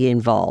community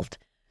involved.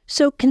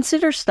 So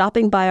consider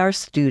stopping by our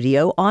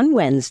studio on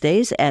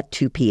Wednesdays at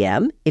 2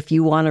 p.m. if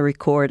you want to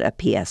record a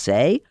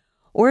PSA,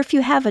 or if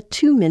you have a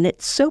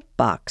 2-minute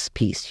soapbox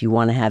piece you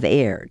want to have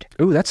aired.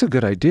 Oh, that's a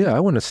good idea. I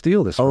want to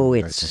steal this. Oh,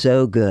 it's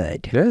so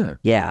good. Yeah.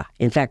 Yeah.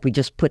 In fact, we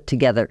just put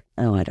together,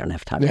 I don't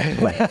have time to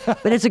play,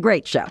 but it's a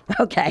great show.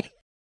 Okay.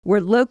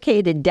 We're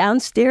located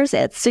downstairs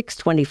at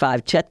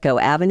 625 Chetco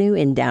Avenue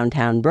in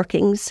downtown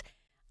Brookings.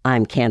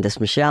 I'm Candice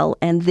Michel,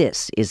 and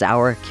this is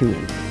our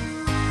community.